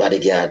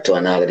 Bodyguard to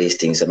and all of these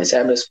things. So I say,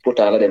 I just put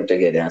all of them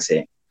together and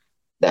say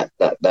that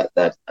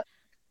I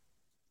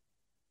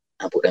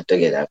put them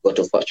together. I go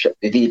to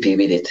the VP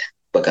with it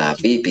because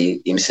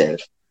VP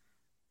himself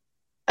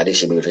I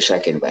distribute for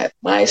Shocking Vibe.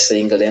 My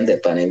single and the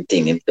pan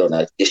thing him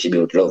don't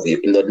distribute Love You.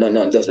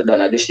 No, just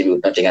don't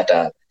distribute nothing at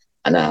all.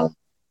 And now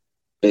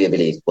do you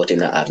believe? But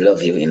in I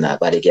Love You in a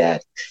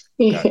Bodyguard.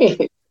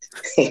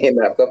 In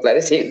a couple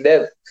of things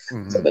them.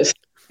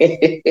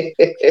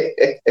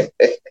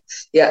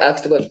 Yeah,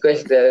 asked about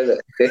question.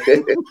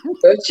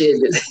 Don't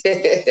change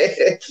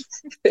it.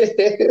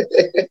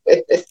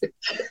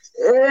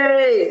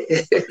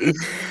 Hey.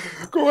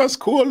 That's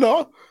cool,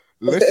 though.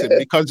 Listen,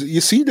 because you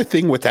see the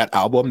thing with that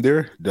album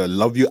there, the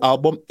Love You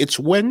album, it's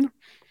when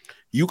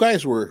you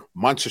guys were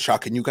Monster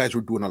Shock and you guys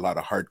were doing a lot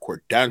of hardcore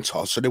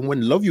dancehall. So then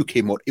when Love You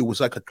came out, it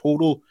was like a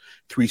total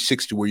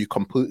 360 where you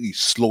completely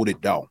slowed it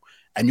down.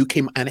 And you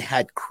came and it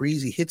had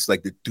crazy hits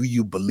like the Do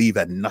You Believe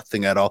and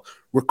Nothing at All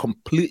were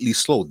completely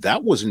slow.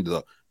 That wasn't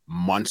the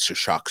Monster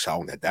Shock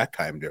sound at that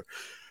time there.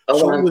 I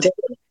want to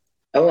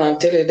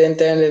tell you then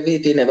time the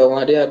VP never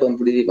want the album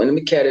to the when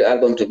we carry the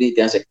album to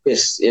VP and say,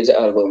 Chris, here's the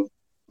album,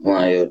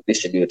 why you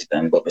distribute it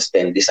and but we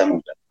spend this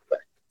amount of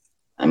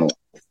money.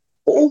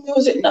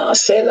 Music now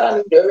sell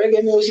and the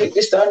reggae music,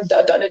 this and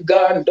that and it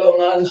gone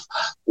down and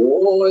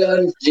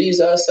and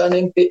Jesus and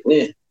him pick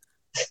me.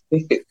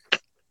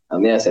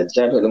 And I said,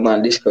 the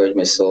man discouraged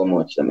me so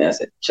much. And I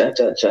said, cha.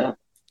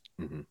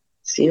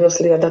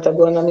 Seriously, that I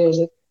go on the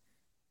music?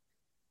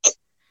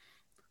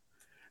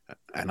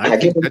 And I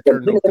think that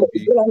turned out to be...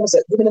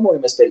 Give me the money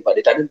I spend for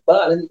it. I didn't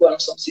buy and go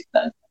on some sit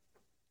down.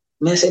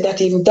 I said,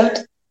 that even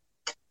that?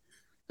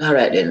 All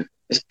right then,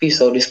 let's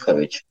peace out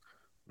discouraged.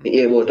 The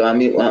airboat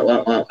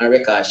a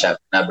record shop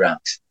in the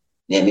Bronx.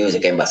 The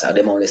music ambassador,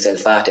 them only sell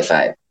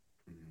 45.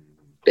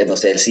 They don't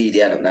sell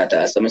CD and not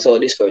that. So I saw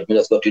discouraged. Me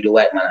just go to the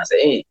white man and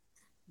say, hey,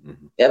 you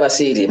ever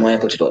see it? I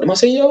put it out. They must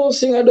say, yo,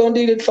 sing, I don't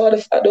need it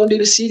 45. I don't need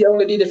the CD, I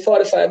only need it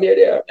 45 here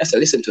there. I said,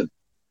 listen to me.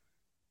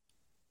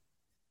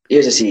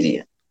 Here's a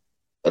CD.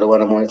 I don't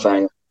want to modify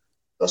it.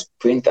 Just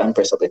print and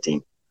press up the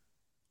thing.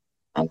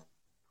 And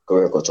go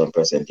work out some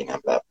present thing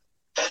and blah.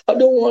 I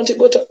don't want it,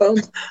 but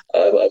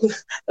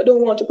I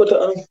don't want it, but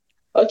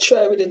I'll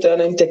try with it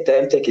and then take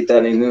time, take it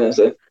and you know,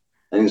 so,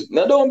 and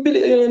I don't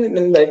believe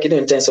like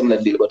in some of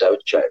the deal, but I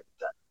would try with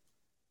that.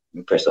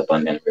 And press up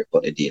and then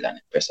record the deal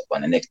and press up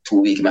on the next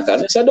 2 weeks.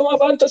 I said, I don't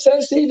want to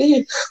sell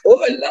CD.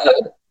 Oh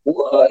Lord,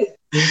 why?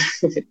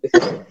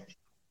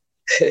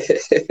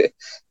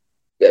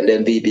 And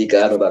then BB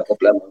called me back a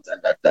couple of months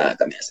and that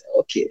talk. And I said,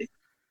 okay,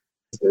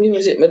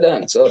 music me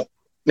dance. So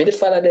me the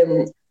follow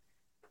them,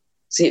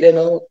 see them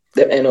now,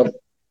 them end up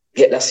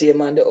get the same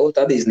man they out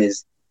of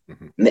business.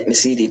 Mm-hmm. Make me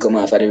CD come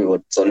off of the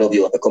road. So love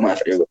you come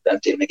off of the road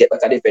until me get back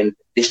a different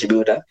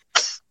distributor,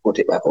 put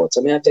it back out.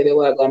 So me I tell you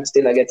what, I'm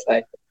still I get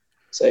like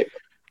so.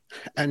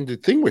 And the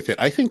thing with it,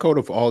 I think out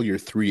of all your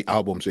 3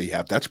 albums that you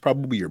have, that's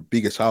probably your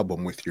biggest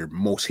album with your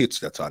most hits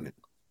that's on it.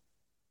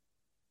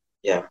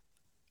 Yeah.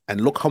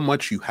 And look how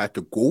much you had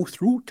to go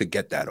through to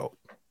get that out.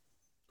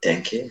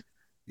 Thank you.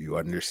 You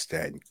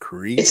understand?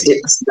 Crazy.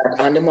 It's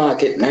on the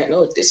market right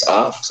now. It's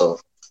off. So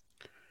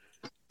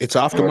it's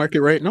off the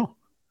market right now.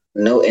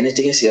 No,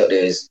 anything you see out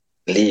there is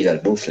legal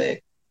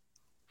bootleg.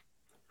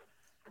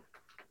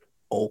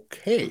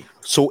 Okay.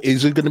 So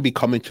is it going to be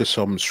coming to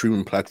some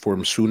streaming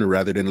platforms sooner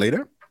rather than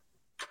later?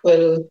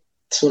 Well,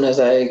 as soon as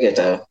I get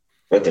a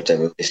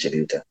reputable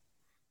distributor,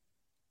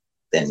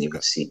 then you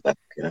will see back.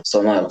 You know,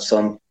 some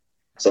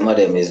of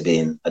them is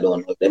being, I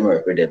don't know if them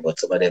work with them, but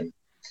some of them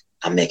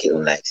I make it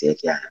like say,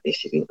 yeah,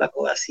 distribute back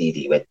over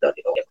CD with done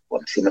it.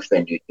 One see my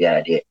friend with the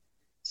idea.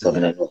 So I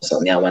don't know.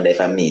 So I wonder if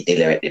I meet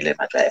directly them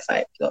I try to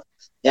fight. So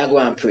yeah, go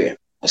and pray.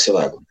 I see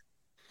what I go.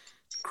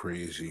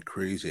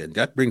 Crazy. And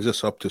that brings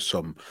us up to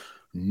some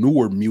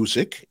newer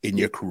music in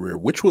your career,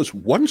 which was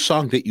one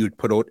song that you'd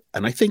put out,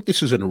 and I think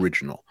this is an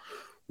original,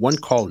 one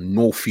called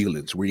No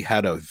Feelings, where you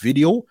had a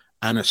video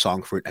and a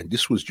song for it, and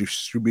this was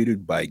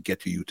distributed by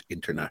Ghetto Youth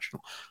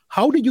International.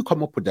 How did you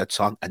come up with that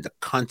song and the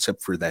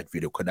concept for that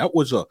video? Because that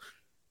was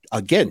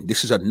again,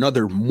 this is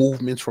another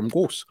movement from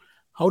Ghost.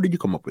 How did you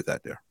come up with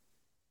that there?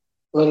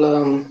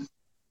 Well,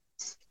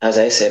 as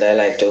I said, I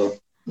like to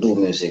do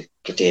music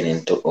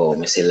pertaining to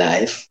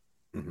life,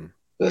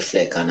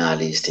 reflect on all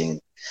these things.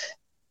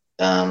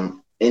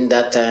 In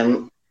that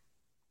time,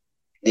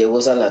 there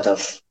was a lot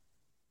of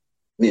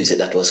music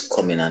that was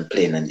coming and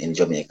playing in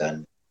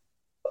Jamaica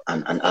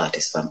and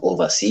artists from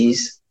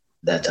overseas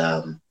that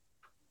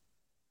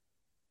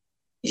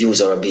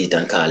use our beat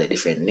and call it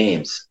different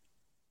names.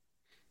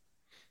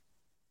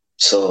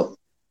 So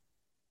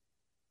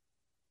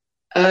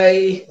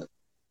I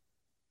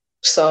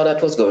saw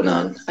that was going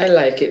on. I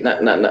like it,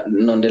 not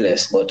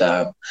nonetheless, but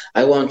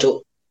I want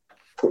to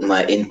put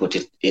my input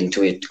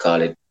into it,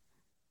 call it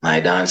my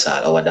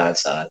dancehall, our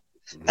dancehall,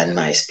 and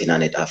my spin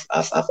on it of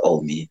how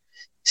me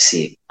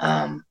see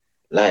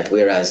life.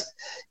 Whereas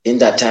in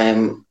that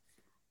time,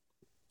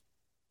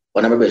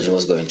 one of my brothers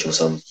was going through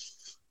some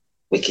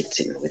wicked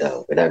thing with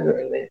a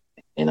girl there,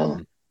 you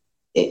know,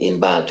 in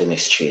Baltimore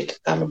Street.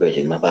 I'm a brother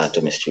in my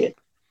Baltimore Street,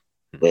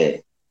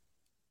 where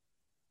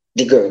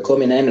the girl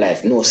coming in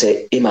life, no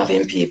say him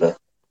having people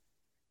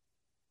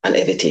and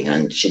everything,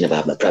 and she never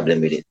have a problem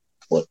with it.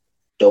 But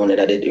down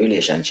there the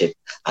relationship,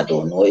 I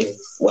don't know if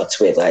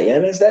whatsoever. You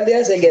understand?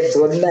 They say get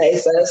so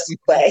nice and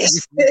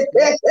spice.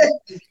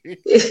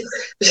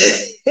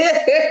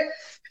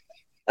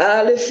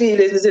 All the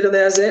feelings, you know what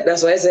I say?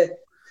 That's why I say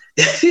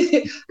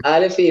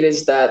all the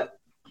feelings that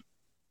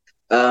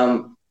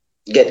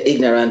get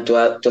ignorant to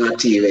a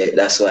TV.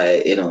 That's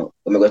why, you know,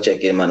 when I go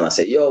check in, man, I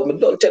say, yo, me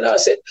don't tell her, I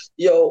say,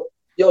 yo,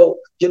 you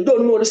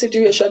don't know the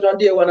situation on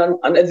day one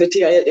and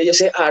everything, and you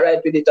say, all right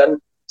with it, and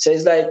so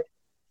it's like,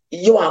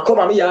 you want to come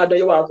on me yard,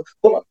 you want to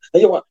come on,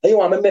 you want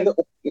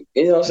me,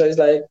 you know, so it's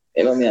like,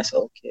 you know, me, I say,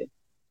 okay.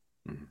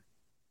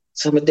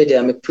 So I did it,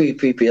 I'm pre,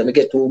 and I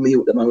get to me,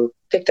 and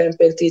take time,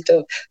 it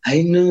out.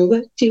 I know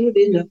what you've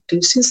been up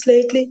to since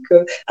lately,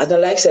 girl. I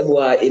don't like say,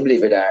 boy, he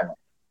believe it or not.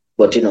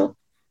 But, you know,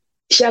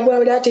 she go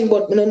with that thing,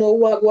 but I don't know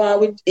what go on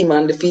with him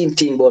and the film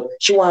thing, but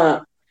she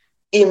want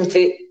him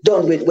to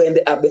done with when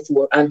they have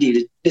before and deal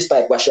it,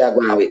 despite what she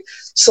go on with.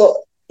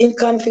 So, in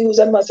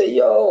confusion, I say,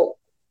 yo,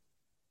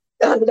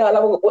 all of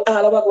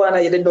what go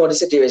on, you didn't know the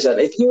situation.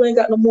 If you ain't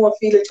got no more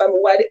feeling for me,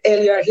 why the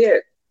hell you're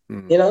here?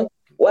 You know?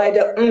 Why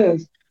the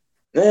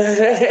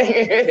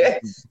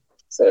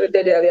So the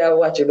day they are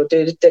watching, but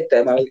they take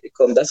time and it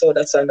come. That's how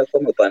that song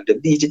come up. And the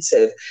beat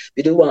itself,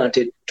 we do want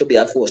it to be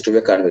a force to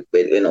reckon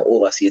with, you know,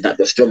 overseas, not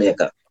just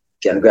Jamaica,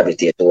 can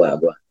gravitate to where I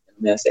go.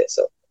 I say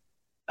so.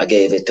 I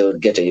gave it to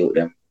Ghetto Youth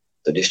them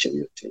to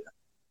distribute. You know.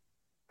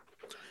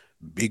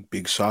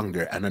 Big song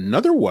there. And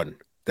another one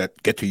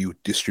that Ghetto Youth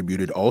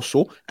distributed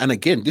also. And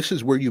again, this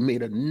is where you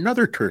made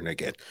another turn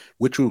again,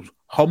 which was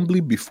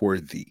Humbly Before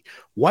Thee.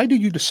 Why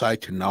did you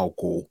decide to now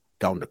go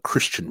down the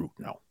Christian route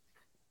now?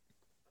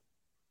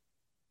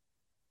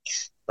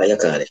 Why you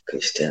call it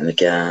Christian? You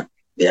can't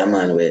be a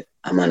man with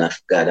a man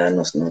of God and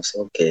knows,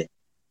 okay.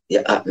 You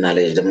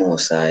acknowledge the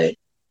Most High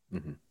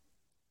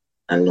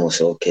and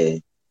knows,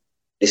 okay,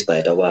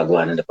 despite a walk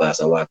one in the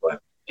past, a walk one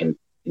in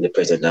the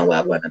present, and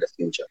walk one in the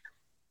future.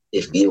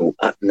 If you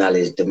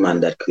acknowledge the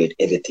man that created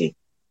everything,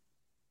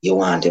 you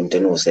want him to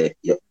know, say,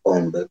 you're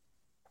humble,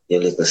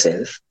 your little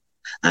self.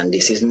 And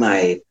this is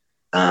my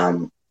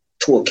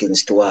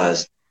tokens to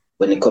us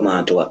when it come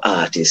on to an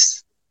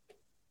artist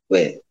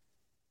where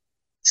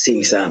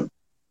sing song.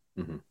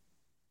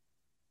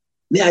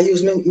 Me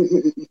use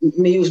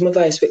my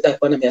voice with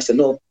that one, and I say,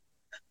 no,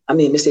 I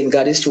mean, me sing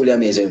God is truly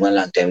amazing one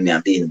long time me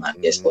and Bean Man,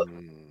 yes, but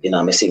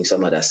me sing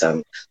some other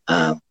song.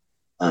 But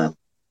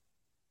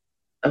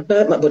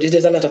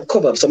there's a lot of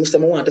cover. Some of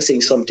them want to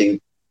sing something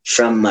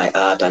from my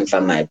heart and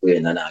from my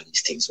brain and all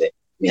these things where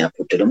me I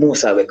put to the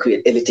most I will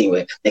create everything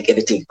where make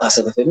everything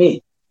possible for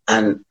me.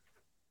 And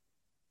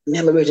me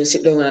and my virgin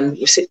sit down and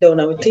we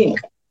think.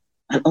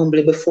 And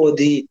humbly before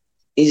the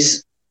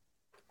is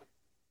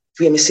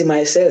where me see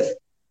myself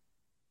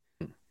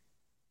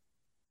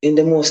in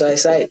the most I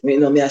sight.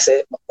 Me I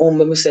say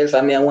humble myself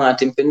and me I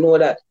want him to know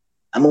that.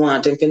 I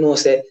want him to know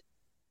say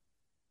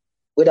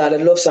with all the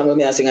love song with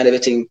me I sing and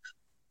everything.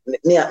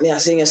 Me I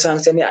sing a song,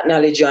 say me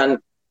acknowledge you and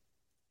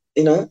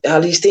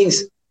all these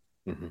things.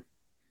 Mm-hmm.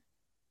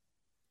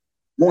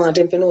 I want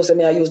him to know, say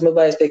me I use my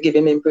voice to give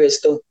him praise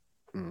too.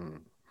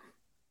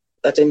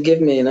 That him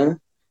give me, I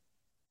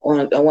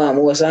want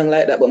more song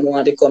like that, but I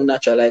want to come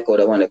natural like how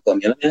I want to come,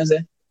 you know what I'm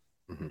saying?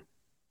 Mm-hmm.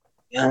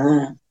 Yeah,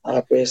 man,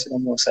 I praise the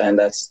most and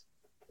that's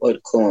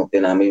what come up,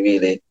 me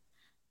really.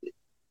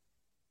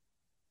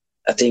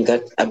 I think I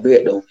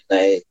break down when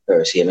I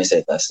first hear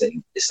myself I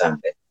sing the song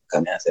that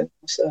come here and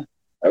say,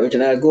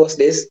 original ghost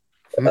this.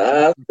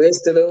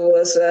 Praise to the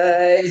Most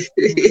High.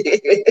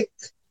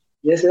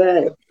 Yes,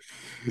 right.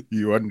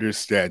 You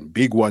understand.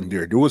 Big one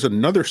there. There was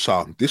another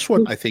song. This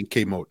one I think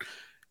came out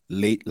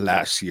late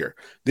last year.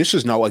 This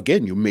is now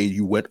again,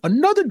 you went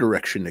another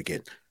direction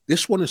again.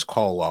 This one is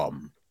called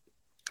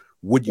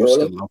Would You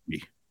Still Love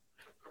Me?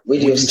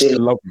 Would you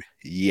still love me?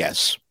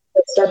 Yes.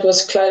 That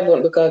was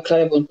Clive, because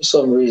Clive for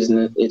some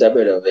reason is a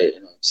bit of a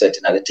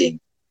setting at the thing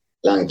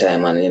long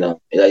time and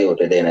it's a youth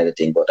day and the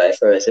thing. But I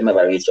first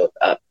remember reached out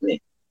to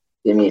me.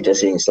 He me to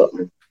sing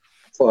something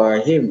for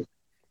him.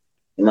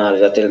 He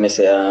always tell me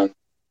say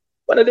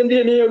one of them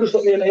didn't hear do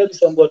something, hear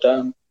something, but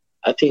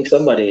I think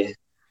somebody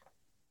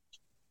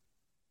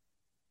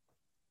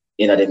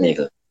in the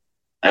middle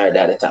or at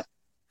the top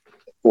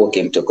poke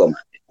him to come.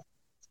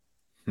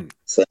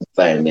 So he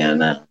find me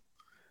and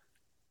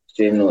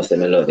so he knows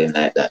that I love him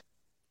like that.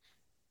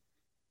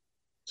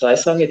 So I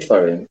sang it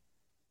for him.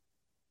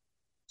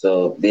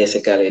 So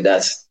basically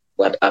that's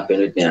what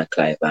happened with me and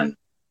Clive, and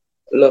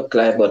love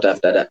Clive, but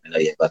after that I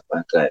hear back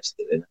from Clive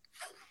still,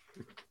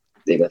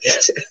 I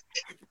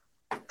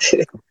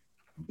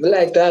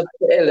like to have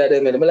the elder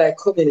them, I like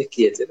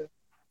communicate,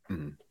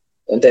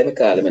 One time I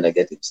call him and I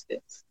get him still.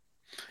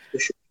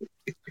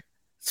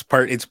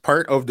 It's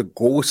part of the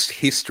ghost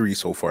history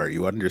so far.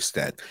 You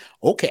understand?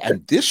 Okay,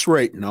 and this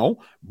right now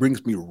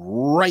brings me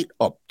right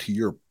up to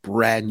your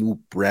brand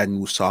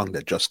new song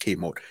that just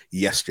came out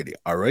yesterday.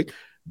 All right,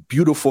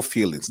 Beautiful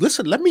Feelings.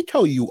 Listen, let me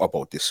tell you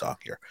about this song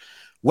here.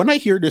 When I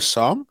hear this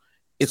song,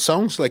 it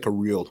sounds like a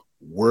real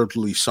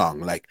worldly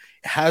song. Like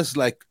it has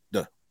like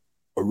the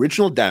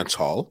original dance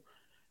hall,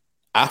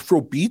 Afro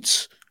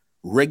beats,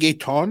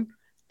 reggaeton,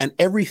 and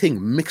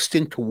everything mixed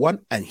into one.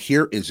 And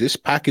here is this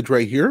package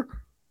right here.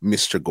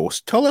 Mr.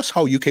 Ghost, tell us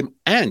how you came,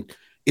 and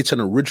it's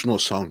an original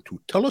song too.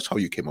 Tell us how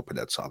you came up with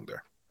that song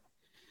there.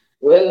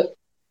 Well,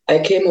 I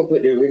came up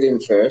with the rhythm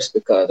first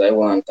because I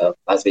want,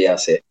 as we have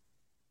said,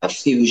 a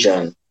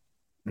fusion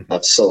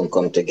of sound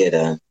come together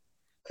and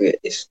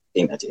create this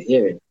thing that you're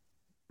hearing.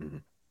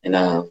 And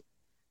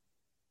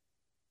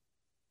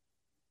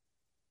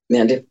me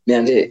and the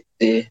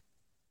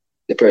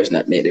person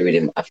that made the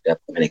rhythm after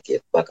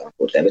communicate back and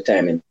forth. Every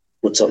time I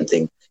put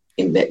something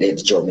in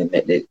the drum, in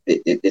the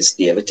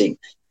everything.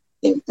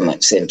 He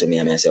might send to me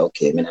and I say,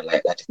 okay, I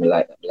like that. If I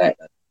like that, I like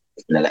that.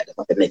 If I like that,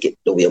 I make it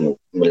the way I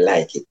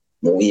like it.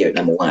 I wear it,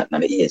 I want it,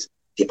 my ears.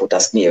 They put a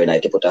snare in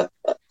it, they put a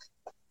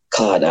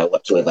card or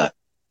whatsoever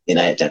in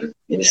it, and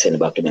they send it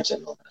back to me and say,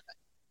 no,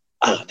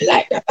 I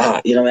like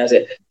that. You know what I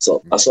say?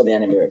 So I saw the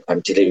anime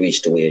until it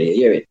reached to where they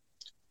hear it.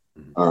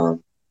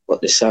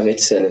 But the song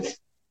itself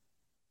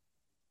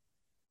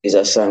is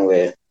a song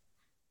where,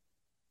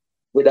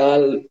 with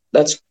all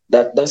that's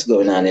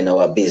going on in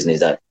our business,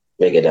 that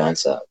reggae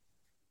dancer,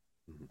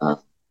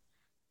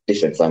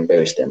 different from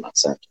Barry Stem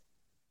accent.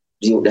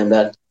 The youth them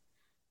that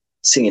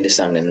singing the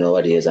song them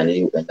nowadays and the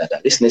youth them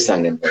that listen to the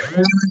song them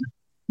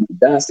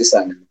dance the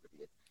song them.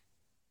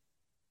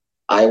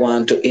 I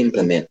want to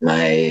implement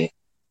my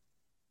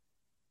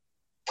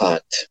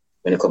part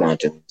when it comes on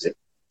to music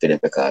to them,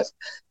 because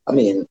I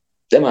mean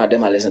them are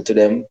listen to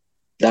them,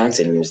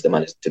 dancing music, them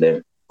are listen to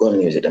them, gun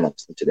music, them are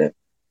listen to them.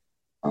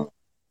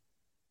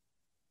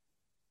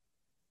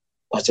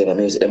 Whatever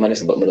music them are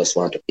listen, but I just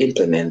want to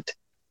implement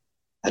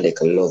a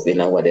little love in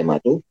what them are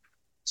do,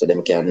 so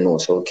them can know,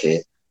 so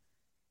okay.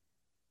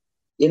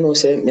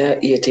 Say me are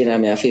 18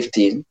 and me are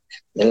 15,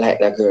 I like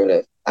that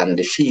girl and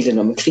the feeling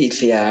I feel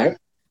for her.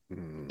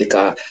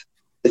 Because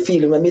the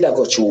feeling when me that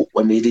go through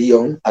when me the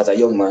young, as a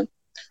young man,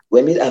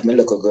 when me have my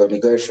local girl, my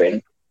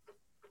girlfriend,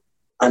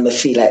 and I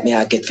feel like me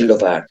I get to love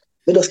her.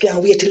 Me just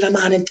can't wait till the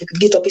morning to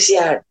get up and see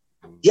her.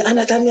 You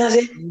understand me I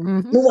say?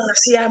 Me want to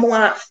see her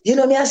more. You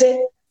know me I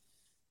say?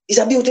 It's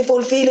a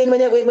beautiful feeling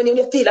when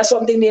you feel that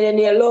something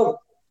near love.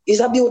 It's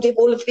a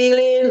beautiful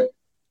feeling.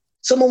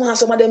 Some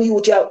of them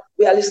youth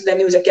we are listening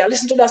to music. You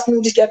listen to that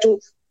music too.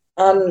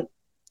 Can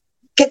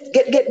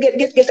get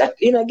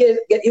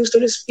that, get used to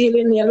this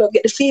feeling,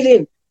 get the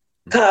feeling.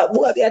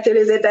 Boy, I tell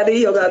you that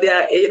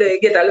you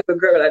get a little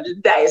girl and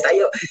just dies.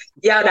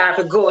 You have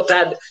to go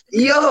and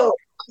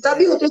it's a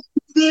beautiful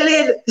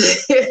feeling.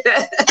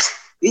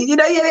 You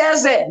know what I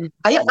say? And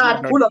your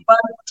heart full up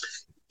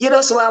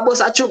and so I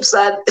bust a troops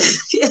and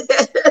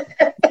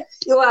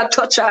you want to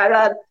touch her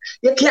and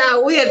you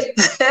can't wait.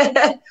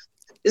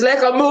 It's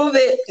like a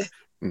movie.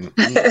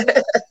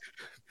 Mm-hmm.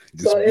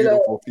 So,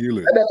 beautiful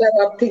feeling. At that time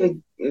I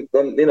think, I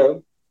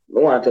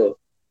want to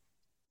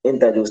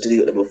introduce to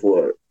you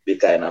before we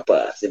kind of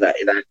pass. If I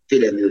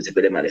feel the music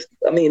with them and listen.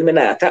 I mean,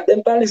 I tap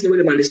them and listen with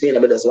them and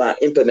listening, but just want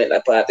to implement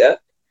that part,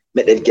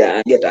 make them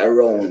get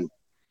around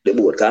the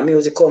boat. Because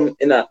music come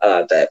in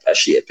all type of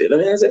shape, you know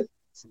what I'm saying?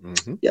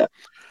 Mm-hmm. Yeah.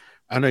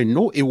 And I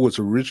know it was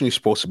originally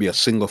supposed to be a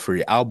single for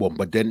your album,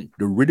 but then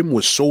the rhythm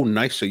was so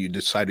nice that you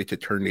decided to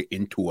turn it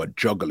into a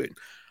juggling.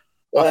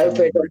 Well, I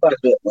feel bad,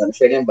 man.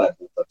 Feeling bad.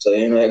 So,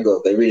 I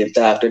go, I really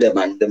talk to them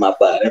and them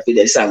apart. I feel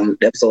they sound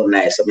them so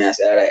nice. So, I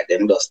say, all right,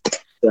 them just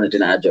turn it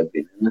in a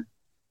juggling.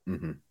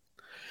 Mm-hmm.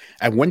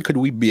 And when could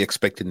we be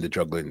expecting the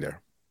juggling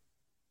there?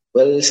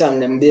 Well, the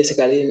song them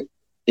basically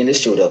in the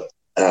studio.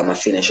 I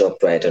finish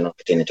up right and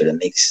put into the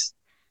mix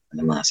and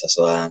the master.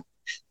 So,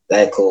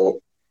 like how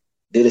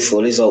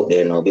Beautiful is out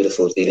there now,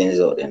 Beautiful Feeling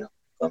is out there now.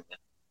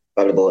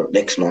 Probably about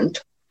next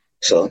month.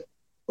 So,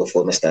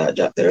 before I start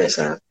drop the rest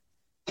of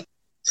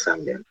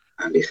song them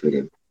and this with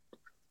them.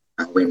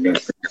 And when they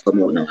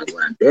come out now, I go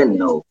and then we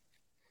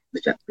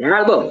drop the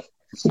album.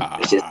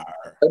 Which is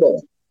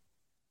album.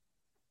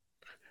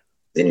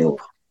 The new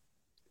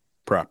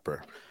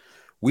proper.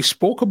 We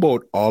spoke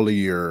about all of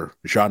your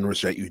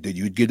genres that you did.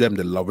 You give them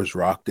the lovers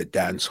rock, the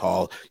dance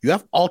hall. You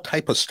have all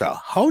type of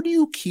style. How do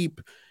you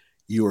keep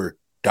your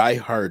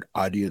diehard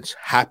audience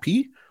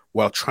happy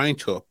while trying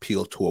to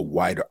appeal to a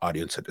wider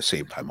audience at the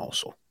same time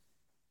also?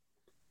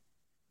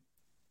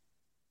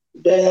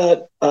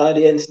 Diehard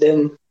audience,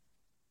 them,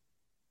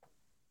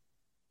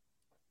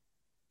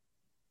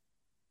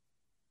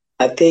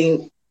 I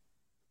think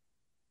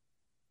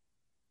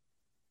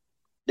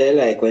they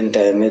like when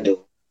time we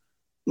do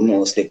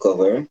mostly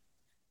cover.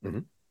 Mm-hmm.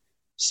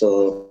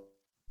 So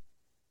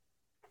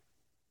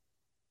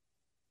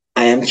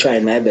I am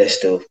trying my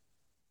best to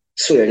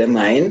swear the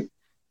mind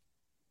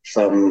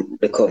from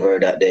the cover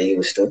that they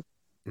used to.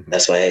 Mm-hmm.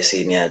 That's why I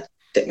see me I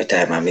take my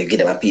time and me give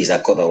them a piece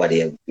of cover what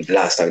they with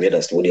last time they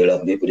just would they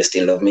love me, would they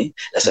still love me?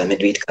 That's why I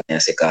do it and I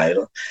say, I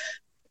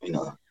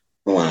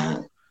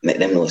want to make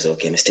them know so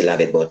okay, I still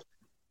have it, but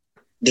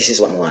this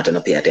is what I want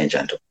to pay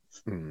attention to.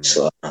 Mm-hmm.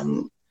 So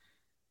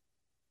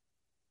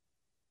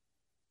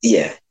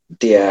yeah,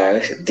 they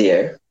are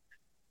there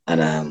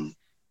and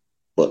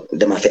but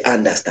they have to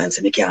understand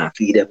so they can't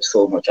feed them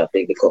so much of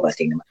the cover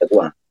thing. They have to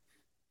go and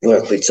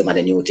work with some of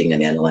the new things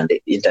and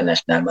the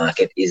international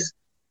market is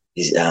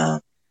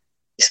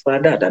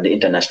for that, and the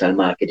international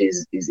market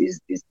is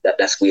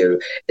that's where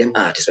them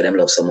artists where them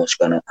love so much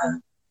gonna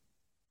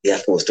they are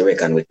forced to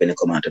reckon with when they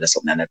come out to the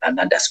something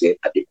and that's where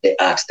they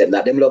ask them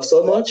that them love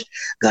so much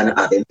gonna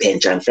have them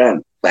pension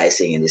from by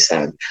singing this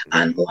song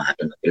and more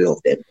to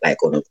love them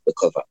like on the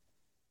cover.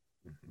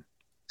 Mm-hmm.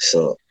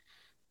 So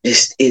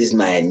this is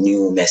my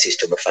new message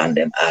to my fan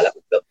them all of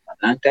them a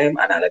long time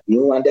and all of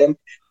new on them.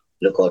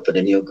 Look out for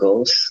the new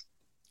girls.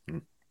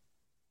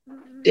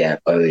 They are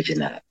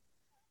original.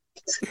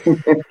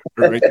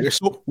 Right.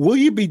 So will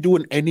you be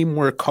doing any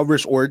more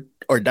covers or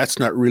that's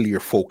not really your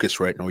focus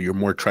right now? You're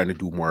more trying to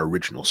do more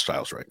original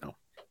styles right now.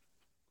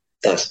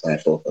 That's my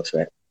focus,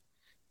 right?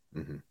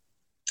 Mm-hmm.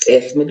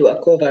 If me do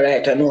a cover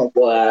right now,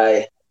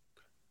 boy,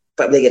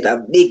 probably get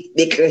a big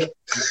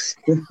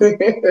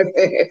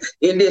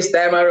in this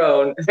time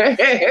around.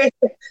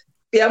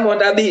 The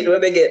amount of beat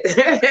when we get.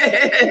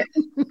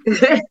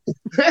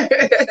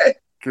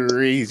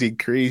 Crazy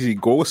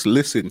Ghost.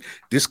 Listen,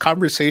 this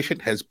conversation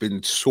has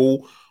been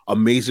so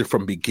amazing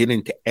from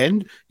beginning to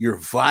end. Your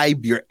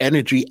vibe, your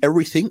energy,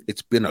 everything.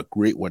 It's been a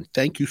great one.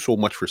 Thank you so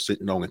much for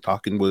sitting down and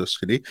talking with us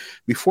today.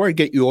 Before I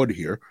get you out of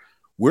here,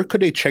 where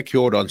could they check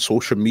you out on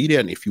social media?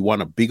 And if you want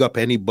to big up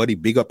anybody,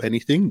 big up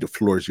anything, the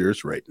floor is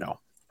yours right now.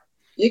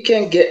 You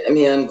can get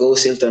me on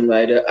Ghost Hilton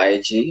Rider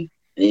IG,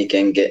 and you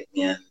can get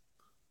me on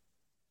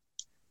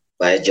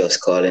by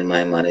just calling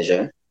my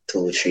manager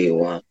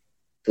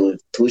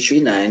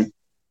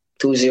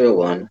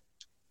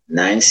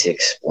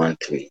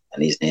 239-201-9613,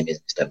 and his name is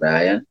Mr.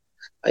 Brian.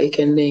 Or you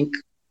can link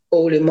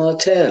Holy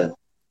Motel.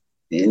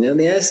 You know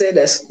me, I say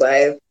that's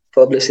my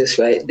publicist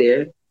right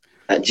there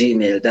at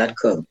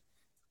gmail.com.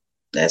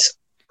 That's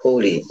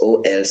Holy,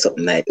 O-L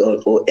something like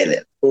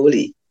O-L-L.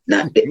 Holy,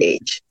 not the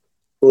H.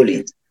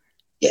 Holy.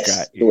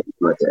 Yes. Holy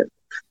Motel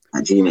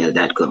at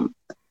gmail.com.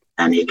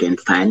 And you can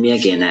find me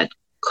again at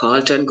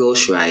Carlton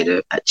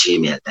Ghostwriter at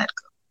gmail.com.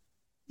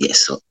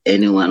 Yes, so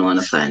anyone want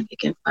to find, you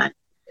can find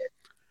me.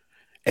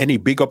 Any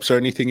big ups or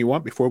anything you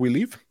want before we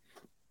leave?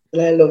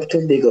 Well, I love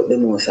to big up the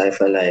Most High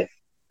for life.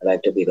 I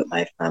like to big up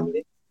my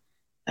family,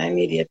 my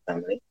immediate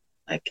family,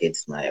 my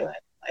kids, my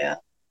wife, my aunt,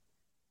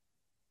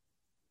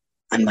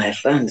 and my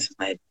fans,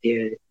 my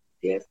dear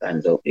their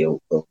fans out there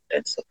who go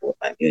and support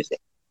my music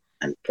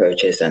and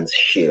purchase and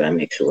share and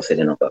make sure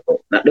setting up a account.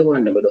 Not the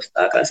one that will just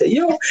talk and say,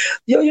 yo,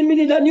 you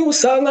need a new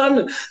song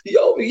and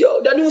yo,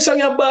 the new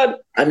song is bad.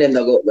 And then they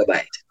go buy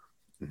it.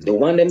 Mm-hmm. The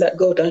one them that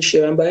go out and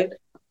share and buy it,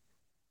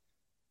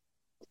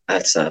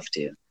 hats off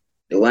to you.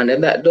 The one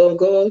them that don't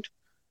go out,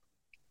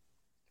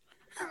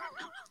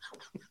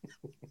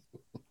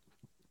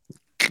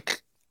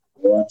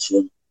 watch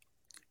you.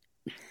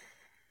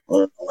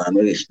 Oh, I'm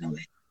rich now.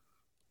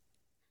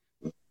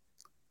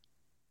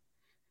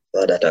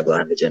 So that I go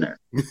on the general.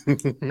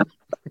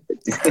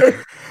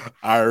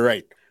 All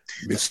right,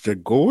 Mr.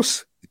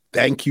 Ghost,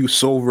 thank you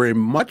so very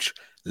much.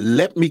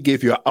 Let me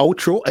give you an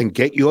outro and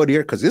get you out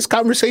here because this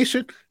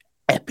conversation,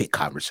 epic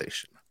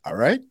conversation. All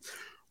right.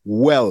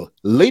 Well,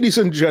 ladies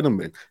and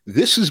gentlemen,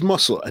 this is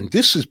Muscle, and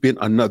this has been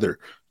another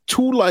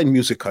Two Line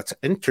Music Huts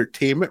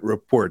Entertainment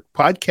Report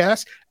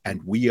podcast,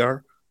 and we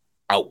are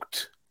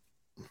out.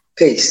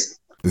 Peace.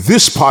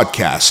 This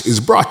podcast is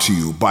brought to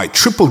you by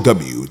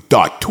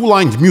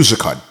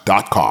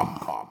www.twolinemusichut.com.